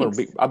 Cool.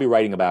 Thanks. I'll be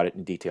writing about it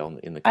in detail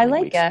in the coming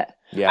weeks. I like it.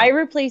 Yeah. I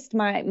replaced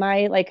my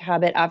like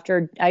habit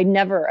after I'm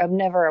never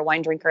a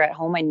wine drinker at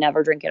home. I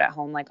never drink it at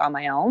home like on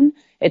my own.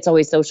 It's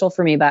always social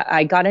for me, but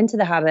I got into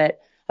the habit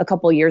a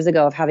couple years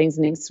ago of having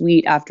something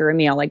sweet after a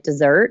meal, like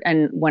dessert.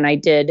 And when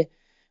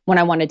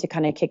I wanted to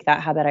kind of kick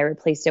that habit, I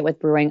replaced it with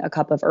brewing a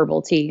cup of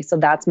herbal tea. So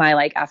that's my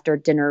like after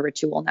dinner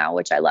ritual now,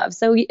 which I love.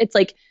 So it's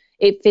like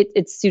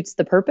it suits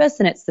the purpose,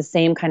 and it's the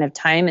same kind of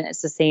time, and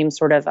it's the same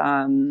sort of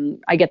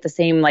I get the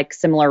same like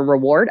similar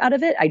reward out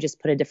of it. I just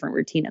put a different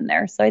routine in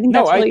there. So I think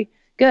that's really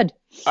good.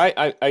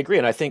 I agree,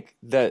 and I think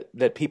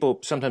that people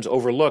sometimes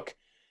overlook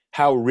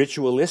how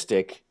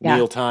ritualistic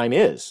mealtime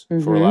is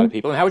for a lot of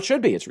people, and how it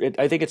should be.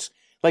 I think it's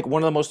like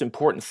one of the most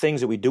important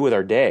things that we do with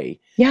our day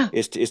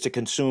is to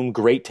consume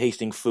great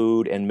tasting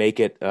food and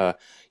make it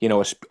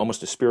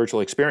almost a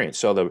spiritual experience.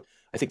 So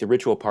I think the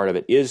ritual part of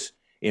it is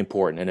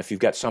important. And if you've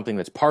got something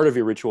that's part of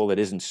your ritual that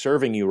isn't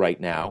serving you right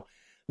now,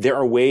 there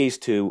are ways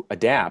to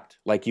adapt,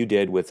 like you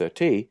did with a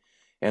tea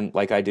and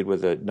like I did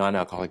with a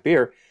non-alcoholic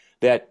beer,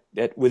 that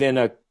within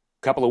a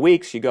couple of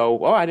weeks you go,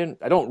 well, I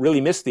don't really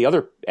miss the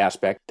other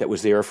aspect that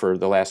was there for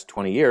the last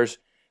 20 years.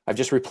 I've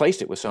just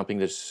replaced it with something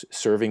that's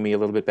serving me a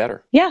little bit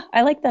better. Yeah,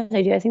 I like that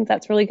idea. I think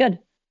that's really good.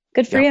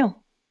 Good for you.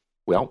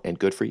 Well, and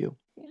good for you.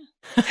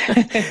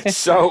 Yeah.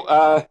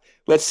 So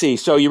let's see.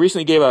 So you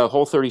recently gave a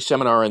Whole30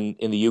 seminar in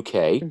the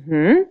UK.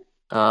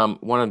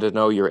 Mm-hmm. Wanted to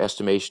know your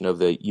estimation of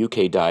the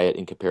UK diet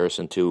in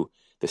comparison to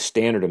the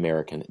standard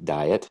American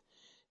diet.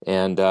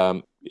 And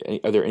are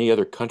there any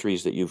other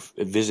countries that you've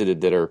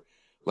visited that are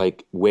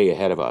like way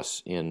ahead of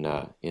us in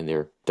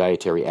their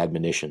dietary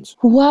admonitions?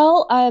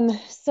 Well,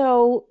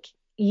 so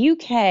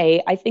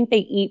UK, I think they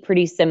eat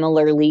pretty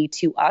similarly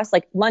to us.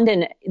 Like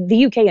London,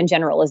 the UK in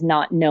general is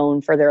not known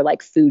for their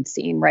like food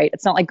scene, right?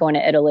 It's not like going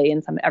to Italy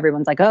and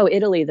everyone's like, oh,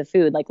 Italy, the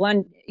food. Like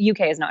UK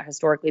has not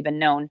historically been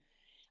known.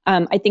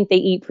 I think they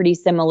eat pretty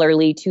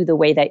similarly to the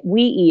way that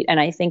we eat. And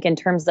I think in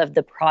terms of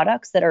the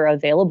products that are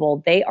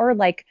available, they are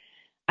like,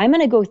 I'm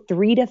going to go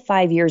 3 to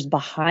 5 years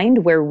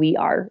behind where we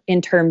are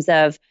in terms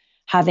of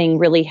having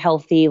really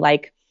healthy,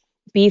 like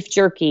beef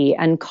jerky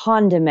and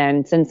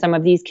condiments and some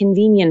of these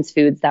convenience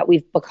foods that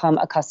we've become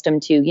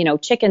accustomed to,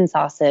 chicken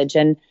sausage.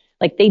 And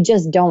like, they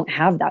just don't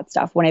have that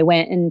stuff. When I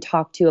went and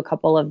talked to a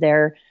couple of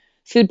their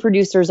food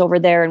producers over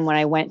there, and when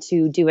I went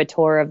to do a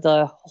tour of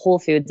the Whole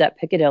Foods at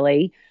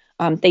Piccadilly,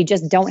 they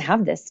just don't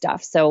have this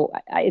stuff. So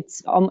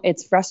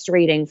it's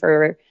frustrating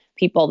for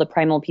people, the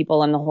Primal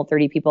people and the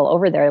Whole30 people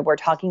over there. We're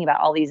talking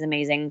about all these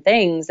amazing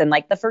things. And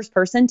like the first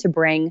person to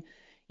bring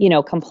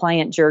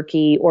compliant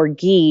jerky or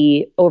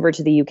ghee over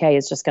to the UK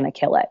is just going to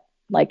kill it.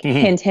 Like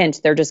hint,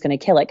 hint, they're just going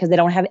to kill it because they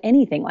don't have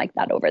anything like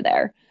that over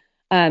there.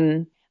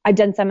 I've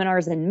done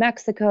seminars in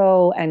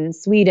Mexico and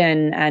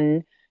Sweden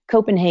and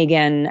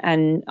Copenhagen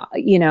and,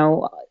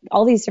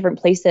 all these different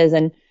places.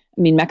 And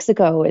I mean,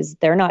 Mexico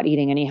they're not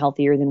eating any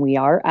healthier than we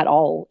are at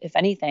all. If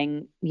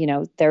anything,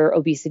 their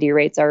obesity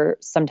rates are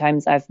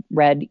sometimes, I've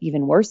read,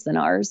 even worse than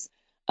ours.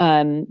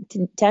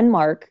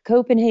 Denmark,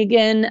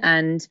 Copenhagen,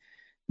 and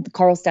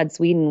Karlstad,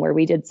 Sweden, where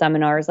we did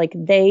seminars, like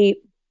they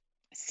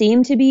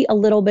seem to be a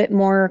little bit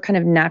more kind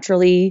of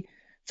naturally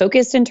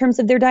focused in terms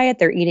of their diet.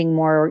 They're eating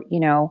more,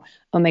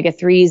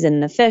 omega-3s in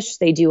the fish.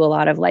 They do a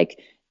lot of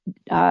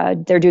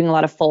they're doing a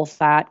lot of full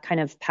fat kind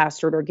of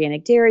pastured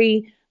organic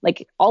dairy.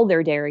 Like all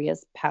their dairy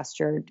is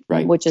pastured,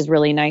 right, which is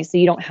really nice. So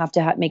you don't have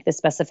to make the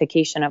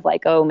specification of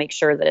like, oh, make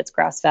sure that it's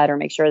grass fed or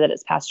make sure that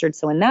it's pastured.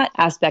 So in that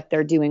aspect,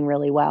 they're doing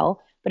really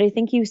well. But I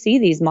think you see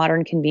these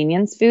modern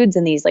convenience foods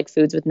and these like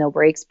foods with no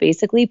breaks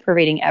basically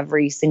pervading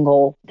every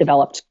single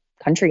developed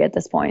country at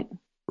this point.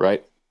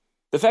 Right.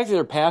 The fact that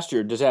they're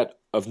pastured, does that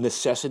of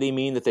necessity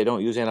mean that they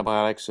don't use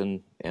antibiotics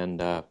and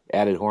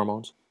added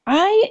hormones?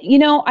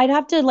 I'd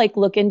have to like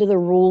look into the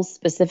rules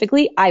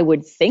specifically. I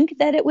would think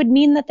that it would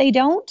mean that they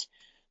don't,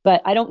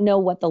 but I don't know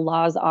what the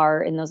laws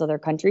are in those other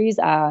countries,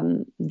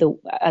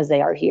 as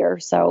they are here.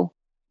 So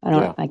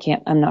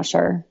I'm not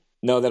sure.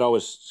 No, that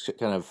always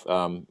kind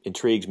of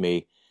intrigues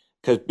me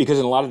because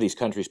in a lot of these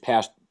countries,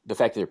 the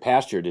fact that they're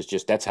pastured is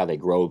just that's how they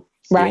grow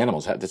the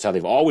animals. That's how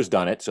they've always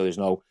done it. So there's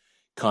no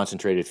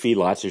concentrated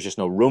feedlots. There's just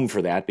no room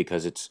for that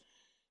because it's,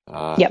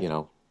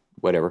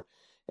 whatever.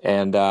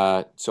 And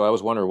so I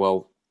was wondering,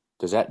 well,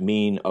 does that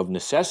mean of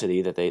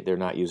necessity that they're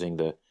not using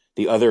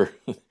the other?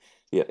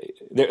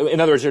 In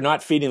other words, they're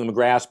not feeding them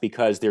grass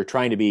because they're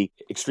trying to be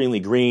extremely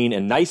green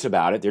and nice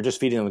about it. They're just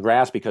feeding them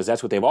grass because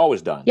that's what they've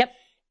always done. Yep.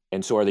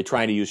 And so are they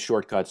trying to use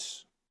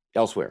shortcuts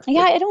elsewhere?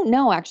 Yeah, I don't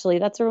know, actually.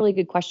 That's a really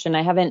good question.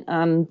 I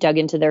haven't dug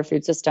into their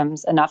food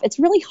systems enough. It's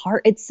really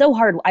hard. It's so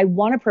hard. I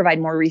want to provide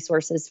more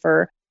resources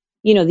for,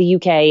 the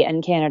UK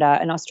and Canada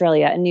and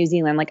Australia and New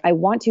Zealand. Like I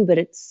want to, but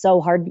it's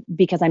so hard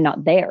because I'm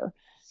not there.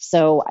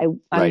 So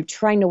I'm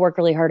trying to work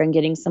really hard on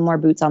getting some more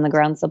boots on the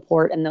ground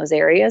support in those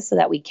areas so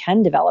that we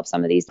can develop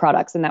some of these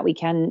products and that we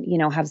can,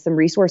 have some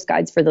resource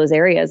guides for those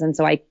areas. And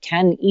so I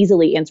can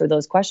easily answer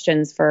those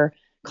questions for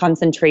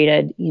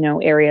concentrated,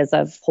 areas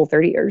of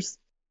Whole30ers.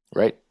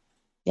 Right.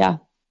 Yeah.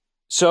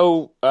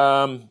 So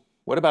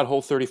what about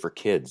Whole30 for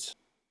kids?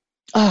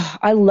 Oh,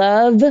 I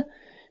love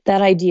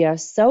that idea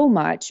so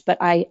much, but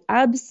I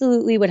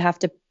absolutely would have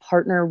to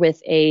partner with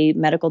a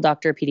medical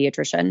doctor,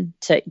 pediatrician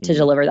to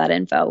deliver that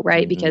info,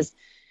 right? Mm-hmm. Because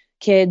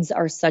kids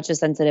are such a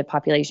sensitive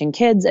population,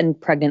 kids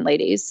and pregnant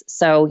ladies.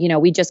 So,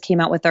 we just came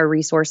out with our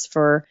resource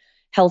for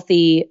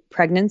healthy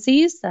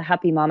pregnancies, the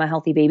Happy Mama,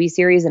 Healthy Baby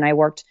series. And I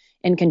worked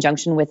in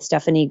conjunction with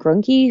Stephanie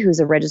Grunke,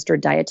 who's a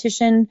registered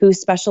dietitian who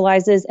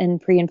specializes in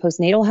pre and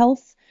postnatal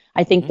health.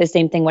 I think the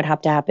same thing would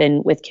have to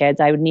happen with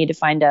kids. I would need to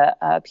find a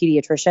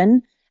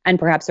pediatrician and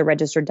perhaps a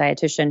registered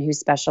dietitian who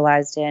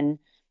specialized in,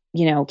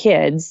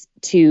 kids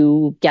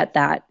to get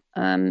that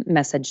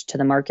message to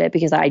the market,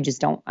 because I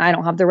don't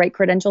have the right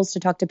credentials to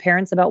talk to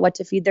parents about what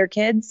to feed their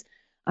kids.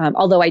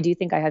 Although I do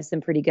think I have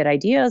some pretty good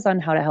ideas on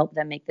how to help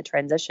them make the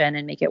transition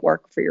and make it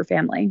work for your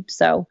family.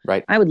 So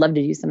I would love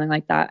to do something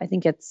like that. I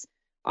think it's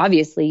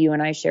obviously you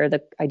and I share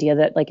the idea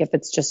that like, if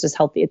it's just as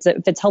healthy, if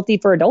it's healthy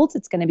for adults,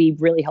 it's going to be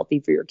really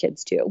healthy for your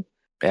kids too.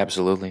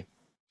 Absolutely.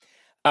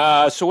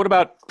 So what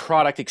about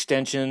product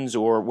extensions,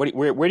 or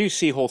where do you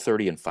see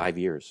Whole30 in 5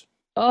 years?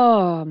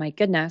 Oh my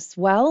goodness.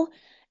 Well,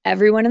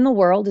 everyone in the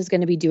world is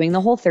going to be doing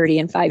the Whole30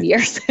 in 5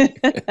 years.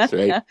 That's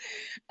right.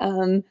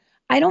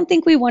 I don't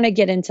think we want to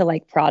get into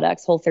like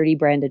products, Whole30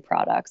 branded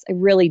products. I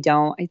really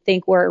don't. I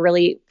think we're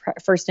really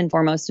first and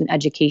foremost an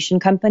education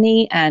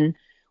company, and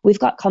we've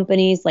got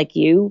companies like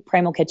you,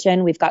 Primal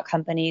Kitchen. We've got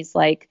companies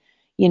like,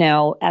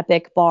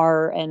 Epic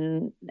Bar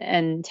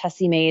and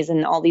Tessie Mays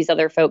and all these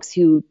other folks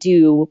who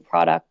do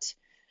product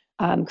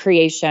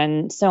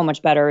creation so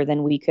much better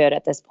than we could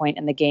at this point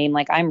in the game.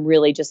 Like I'm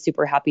really just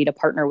super happy to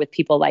partner with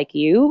people like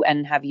you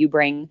and have you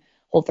bring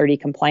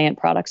Whole30 compliant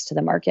products to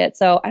the market.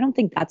 So I don't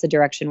think that's a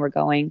direction we're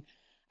going.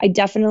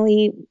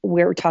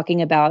 We're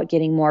talking about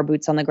getting more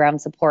boots on the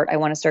ground support. I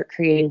want to start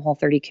creating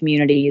Whole30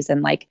 communities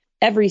in like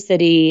every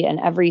city and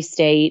every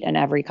state and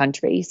every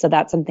country. So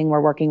that's something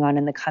we're working on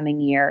in the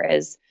coming year,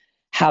 is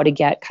how to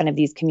get kind of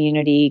these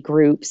community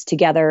groups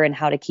together and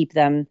how to keep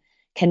them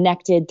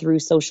connected through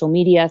social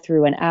media,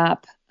 through an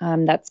app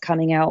that's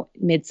coming out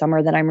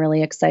midsummer that I'm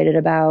really excited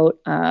about.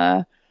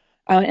 And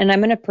I'm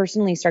going to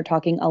personally start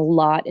talking a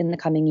lot in the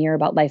coming year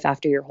about life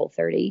after your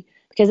Whole30,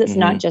 because it's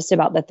not just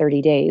about the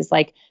 30 days.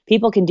 Like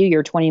people can do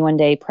your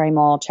 21-day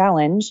primal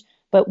challenge,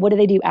 but what do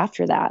they do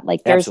after that?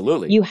 Like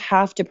Absolutely. You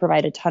have to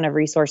provide a ton of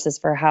resources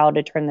for how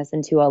to turn this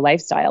into a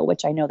lifestyle,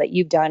 which I know that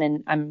you've done,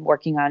 and I'm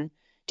working on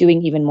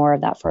doing even more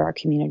of that for our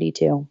community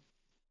too.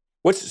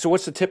 What's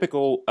the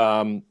typical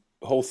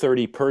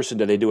Whole30 person?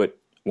 Do they do it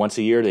once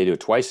a year? Do they do it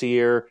twice a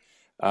year?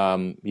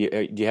 Do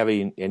you have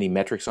any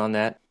metrics on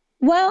that?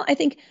 Well, I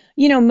think,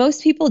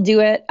 most people do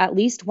it at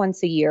least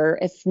once a year,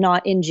 if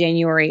not in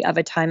January of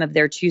a time of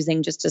their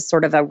choosing, just as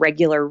sort of a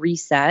regular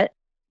reset.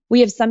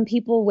 We have some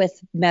people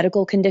with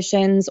medical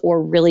conditions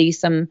or really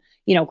some,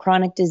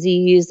 chronic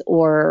disease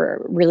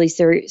or really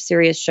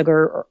serious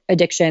sugar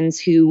addictions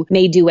who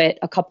may do it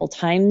a couple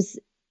times,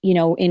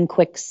 in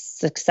quick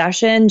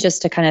succession,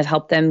 just to kind of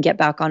help them get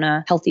back on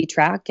a healthy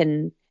track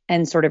and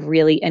sort of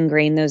really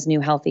ingrain those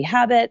new healthy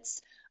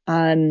habits.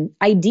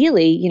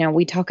 Ideally,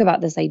 we talk about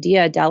this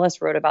idea,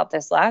 Dallas wrote about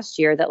this last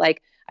year, that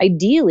like,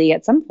 ideally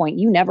at some point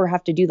you never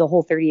have to do the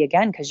Whole30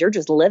 again, because you're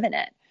just living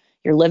it.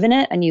 You're living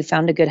it and you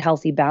found a good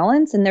healthy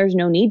balance, and there's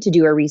no need to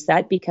do a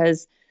reset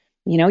because,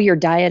 your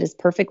diet is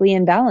perfectly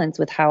in balance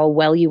with how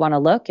well you want to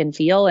look and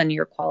feel and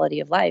your quality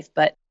of life.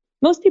 But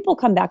most people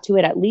come back to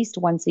it at least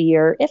once a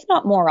year, if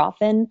not more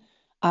often,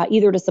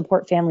 either to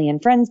support family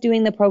and friends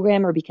doing the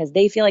program or because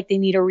they feel like they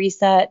need a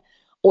reset,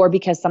 or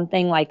because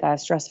something like a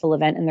stressful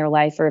event in their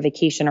life or a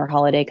vacation or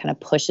holiday kind of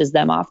pushes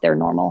them off their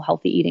normal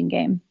healthy eating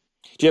game.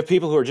 Do you have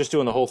people who are just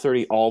doing the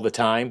Whole30 all the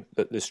time,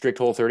 the strict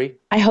Whole30?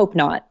 I hope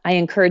not. I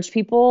encourage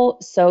people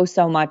so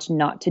much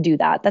not to do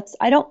that.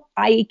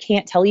 I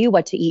can't tell you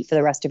what to eat for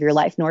the rest of your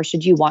life, nor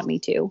should you want me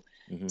to.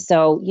 Mm-hmm.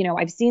 So,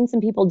 I've seen some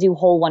people do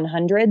whole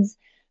 100s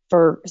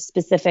for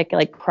specific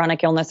like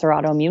chronic illness or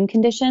autoimmune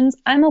conditions.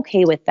 I'm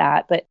okay with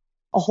that, but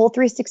a whole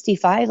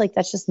 365, like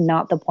that's just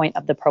not the point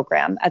of the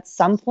program. At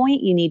some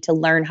point, you need to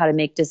learn how to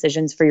make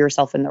decisions for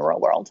yourself in the real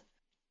world.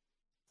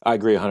 I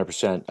agree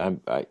 100%.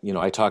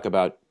 I talk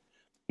about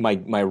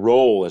my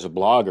role as a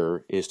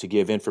blogger is to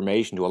give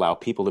information to allow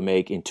people to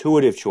make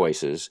intuitive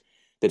choices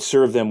that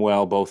serve them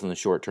well, both in the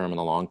short term and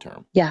the long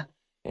term. Yeah.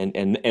 And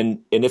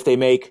if they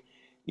make,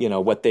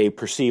 what they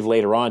perceive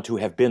later on to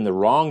have been the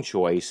wrong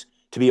choice,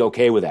 to be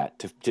okay with that,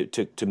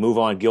 to move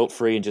on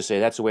guilt-free and just say,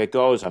 that's the way it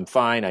goes. I'm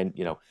fine.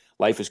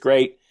 Life is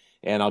great,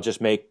 and I'll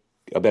just make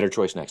a better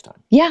choice next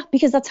time. Yeah,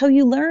 because that's how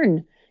you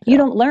learn. You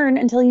don't learn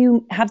until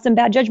you have some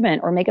bad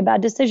judgment or make a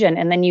bad decision,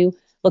 and then you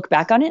look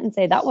back on it and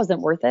say, that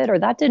wasn't worth it, or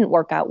that didn't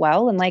work out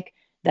well, and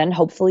then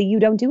hopefully you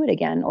don't do it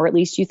again, or at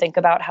least you think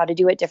about how to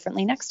do it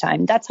differently next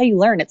time. That's how you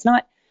learn. It's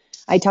not,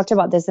 I talked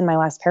about this in my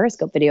last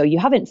Periscope video, you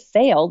haven't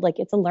failed,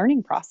 it's a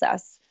learning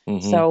process.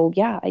 Mm-hmm. So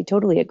yeah, I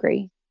totally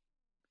agree.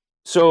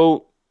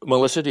 So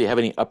Melissa, do you have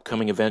any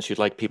upcoming events you'd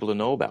like people to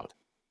know about?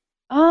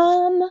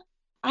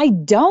 I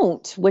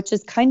don't, which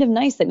is kind of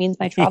nice. That means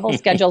my travel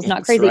schedule is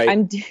not crazy.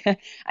 Right.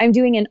 I'm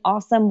doing an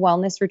awesome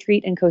wellness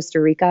retreat in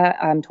Costa Rica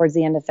towards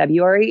the end of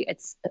February.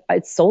 It's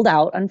sold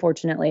out,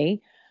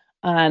 unfortunately.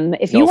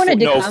 If you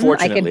wanted to come,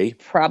 I could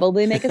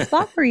probably make a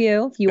spot for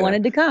you if you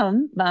wanted to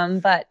come.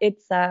 But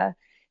it's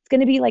going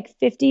to be like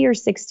 50 or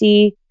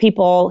 60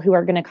 people who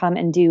are going to come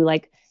and do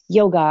like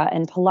yoga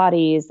and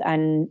Pilates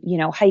and,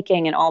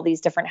 hiking and all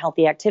these different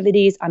healthy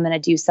activities. I'm going to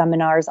do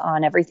seminars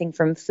on everything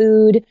from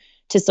food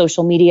to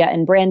social media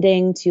and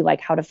branding to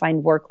like how to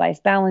find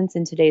work-life balance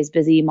in today's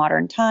busy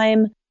modern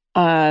time.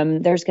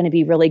 There's going to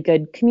be really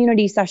good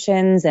community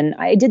sessions. And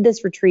I did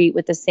this retreat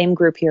with the same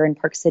group here in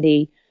Park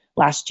City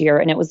last year.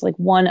 And it was like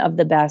one of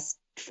the best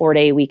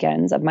 4-day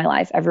weekends of my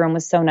life. Everyone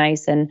was so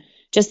nice. And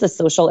just the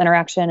social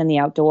interaction and the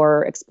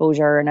outdoor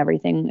exposure and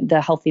everything,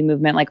 the healthy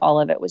movement, like all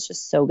of it was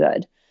just so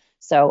good.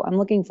 So I'm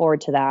looking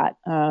forward to that.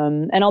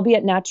 And I'll be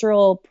at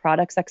Natural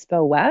Products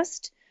Expo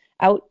West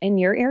out in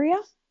your area.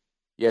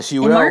 Yes,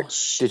 you will.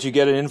 March. Did you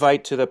get an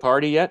invite to the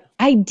party yet?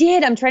 I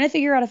did. I'm trying to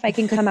figure out if I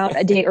can come out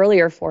a day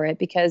earlier for it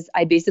because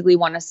I basically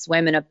want to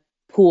swim in a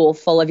pool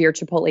full of your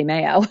Chipotle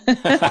mayo.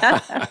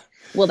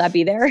 Will that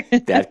be there?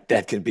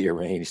 That can be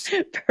arranged.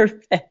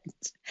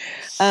 Perfect.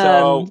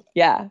 So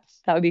yeah,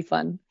 that would be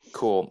fun.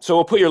 Cool. So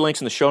we'll put your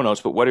links in the show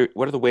notes, but what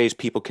are the ways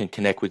people can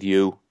connect with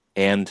you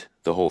and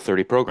the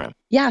Whole30 program?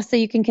 Yeah, so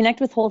you can connect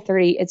with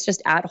Whole30. It's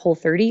just at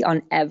Whole30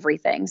 on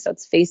everything. So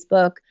it's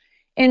Facebook,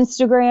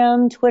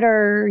 Instagram,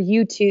 Twitter,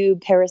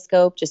 YouTube,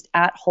 Periscope, just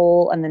at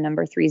Whole and the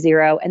number 30.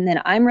 And then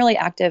I'm really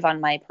active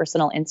on my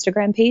personal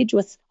Instagram page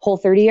with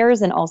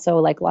Whole30ers and also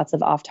like lots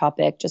of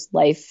off-topic, just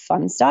life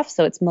fun stuff.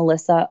 So it's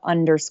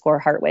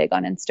Melissa_Hartwig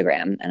on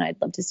Instagram. And I'd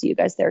love to see you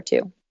guys there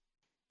too.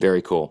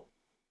 Very cool.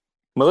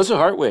 Melissa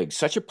Hartwig,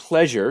 such a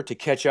pleasure to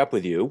catch up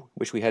with you.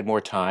 Wish we had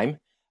more time.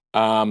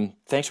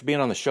 Thanks for being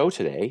on the show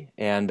today.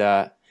 And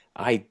I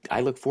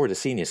look forward to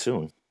seeing you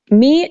soon.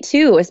 Me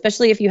too,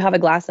 especially if you have a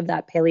glass of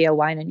that paleo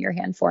wine in your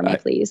hand for me,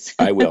 please.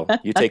 I will.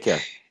 You take care.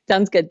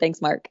 Sounds good.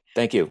 Thanks, Mark.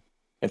 Thank you.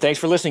 And thanks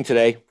for listening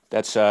today.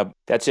 That's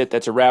it.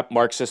 That's a wrap.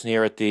 Mark Sisson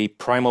here at the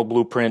Primal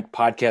Blueprint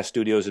Podcast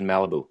Studios in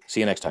Malibu. See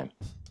you next time.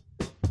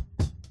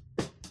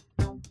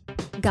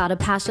 Got a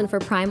passion for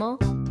Primal?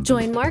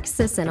 Join Mark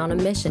Sisson on a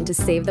mission to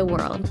save the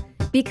world.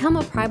 Become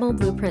a Primal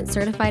Blueprint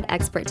certified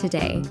expert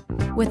today.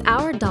 With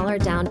our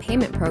 $1 down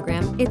payment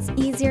program, it's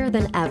easier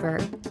than ever.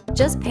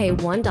 Just pay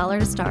 $1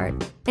 to start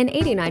and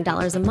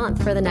 $89 a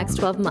month for the next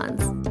 12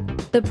 months.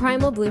 The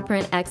Primal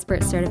Blueprint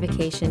Expert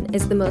Certification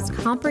is the most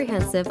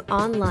comprehensive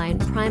online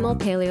primal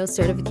paleo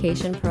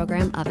certification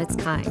program of its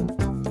kind.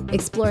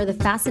 Explore the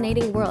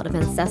fascinating world of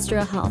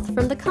ancestral health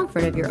from the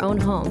comfort of your own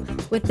home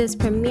with this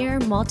premier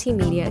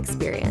multimedia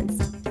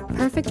experience.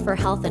 Perfect for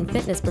health and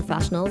fitness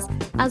professionals,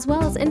 as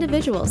well as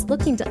individuals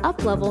looking to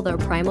up-level their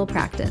primal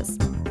practice.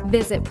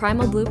 Visit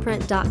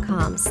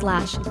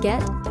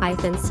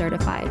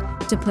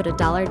primalblueprint.com/get-certified to put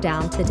 $1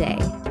 down today.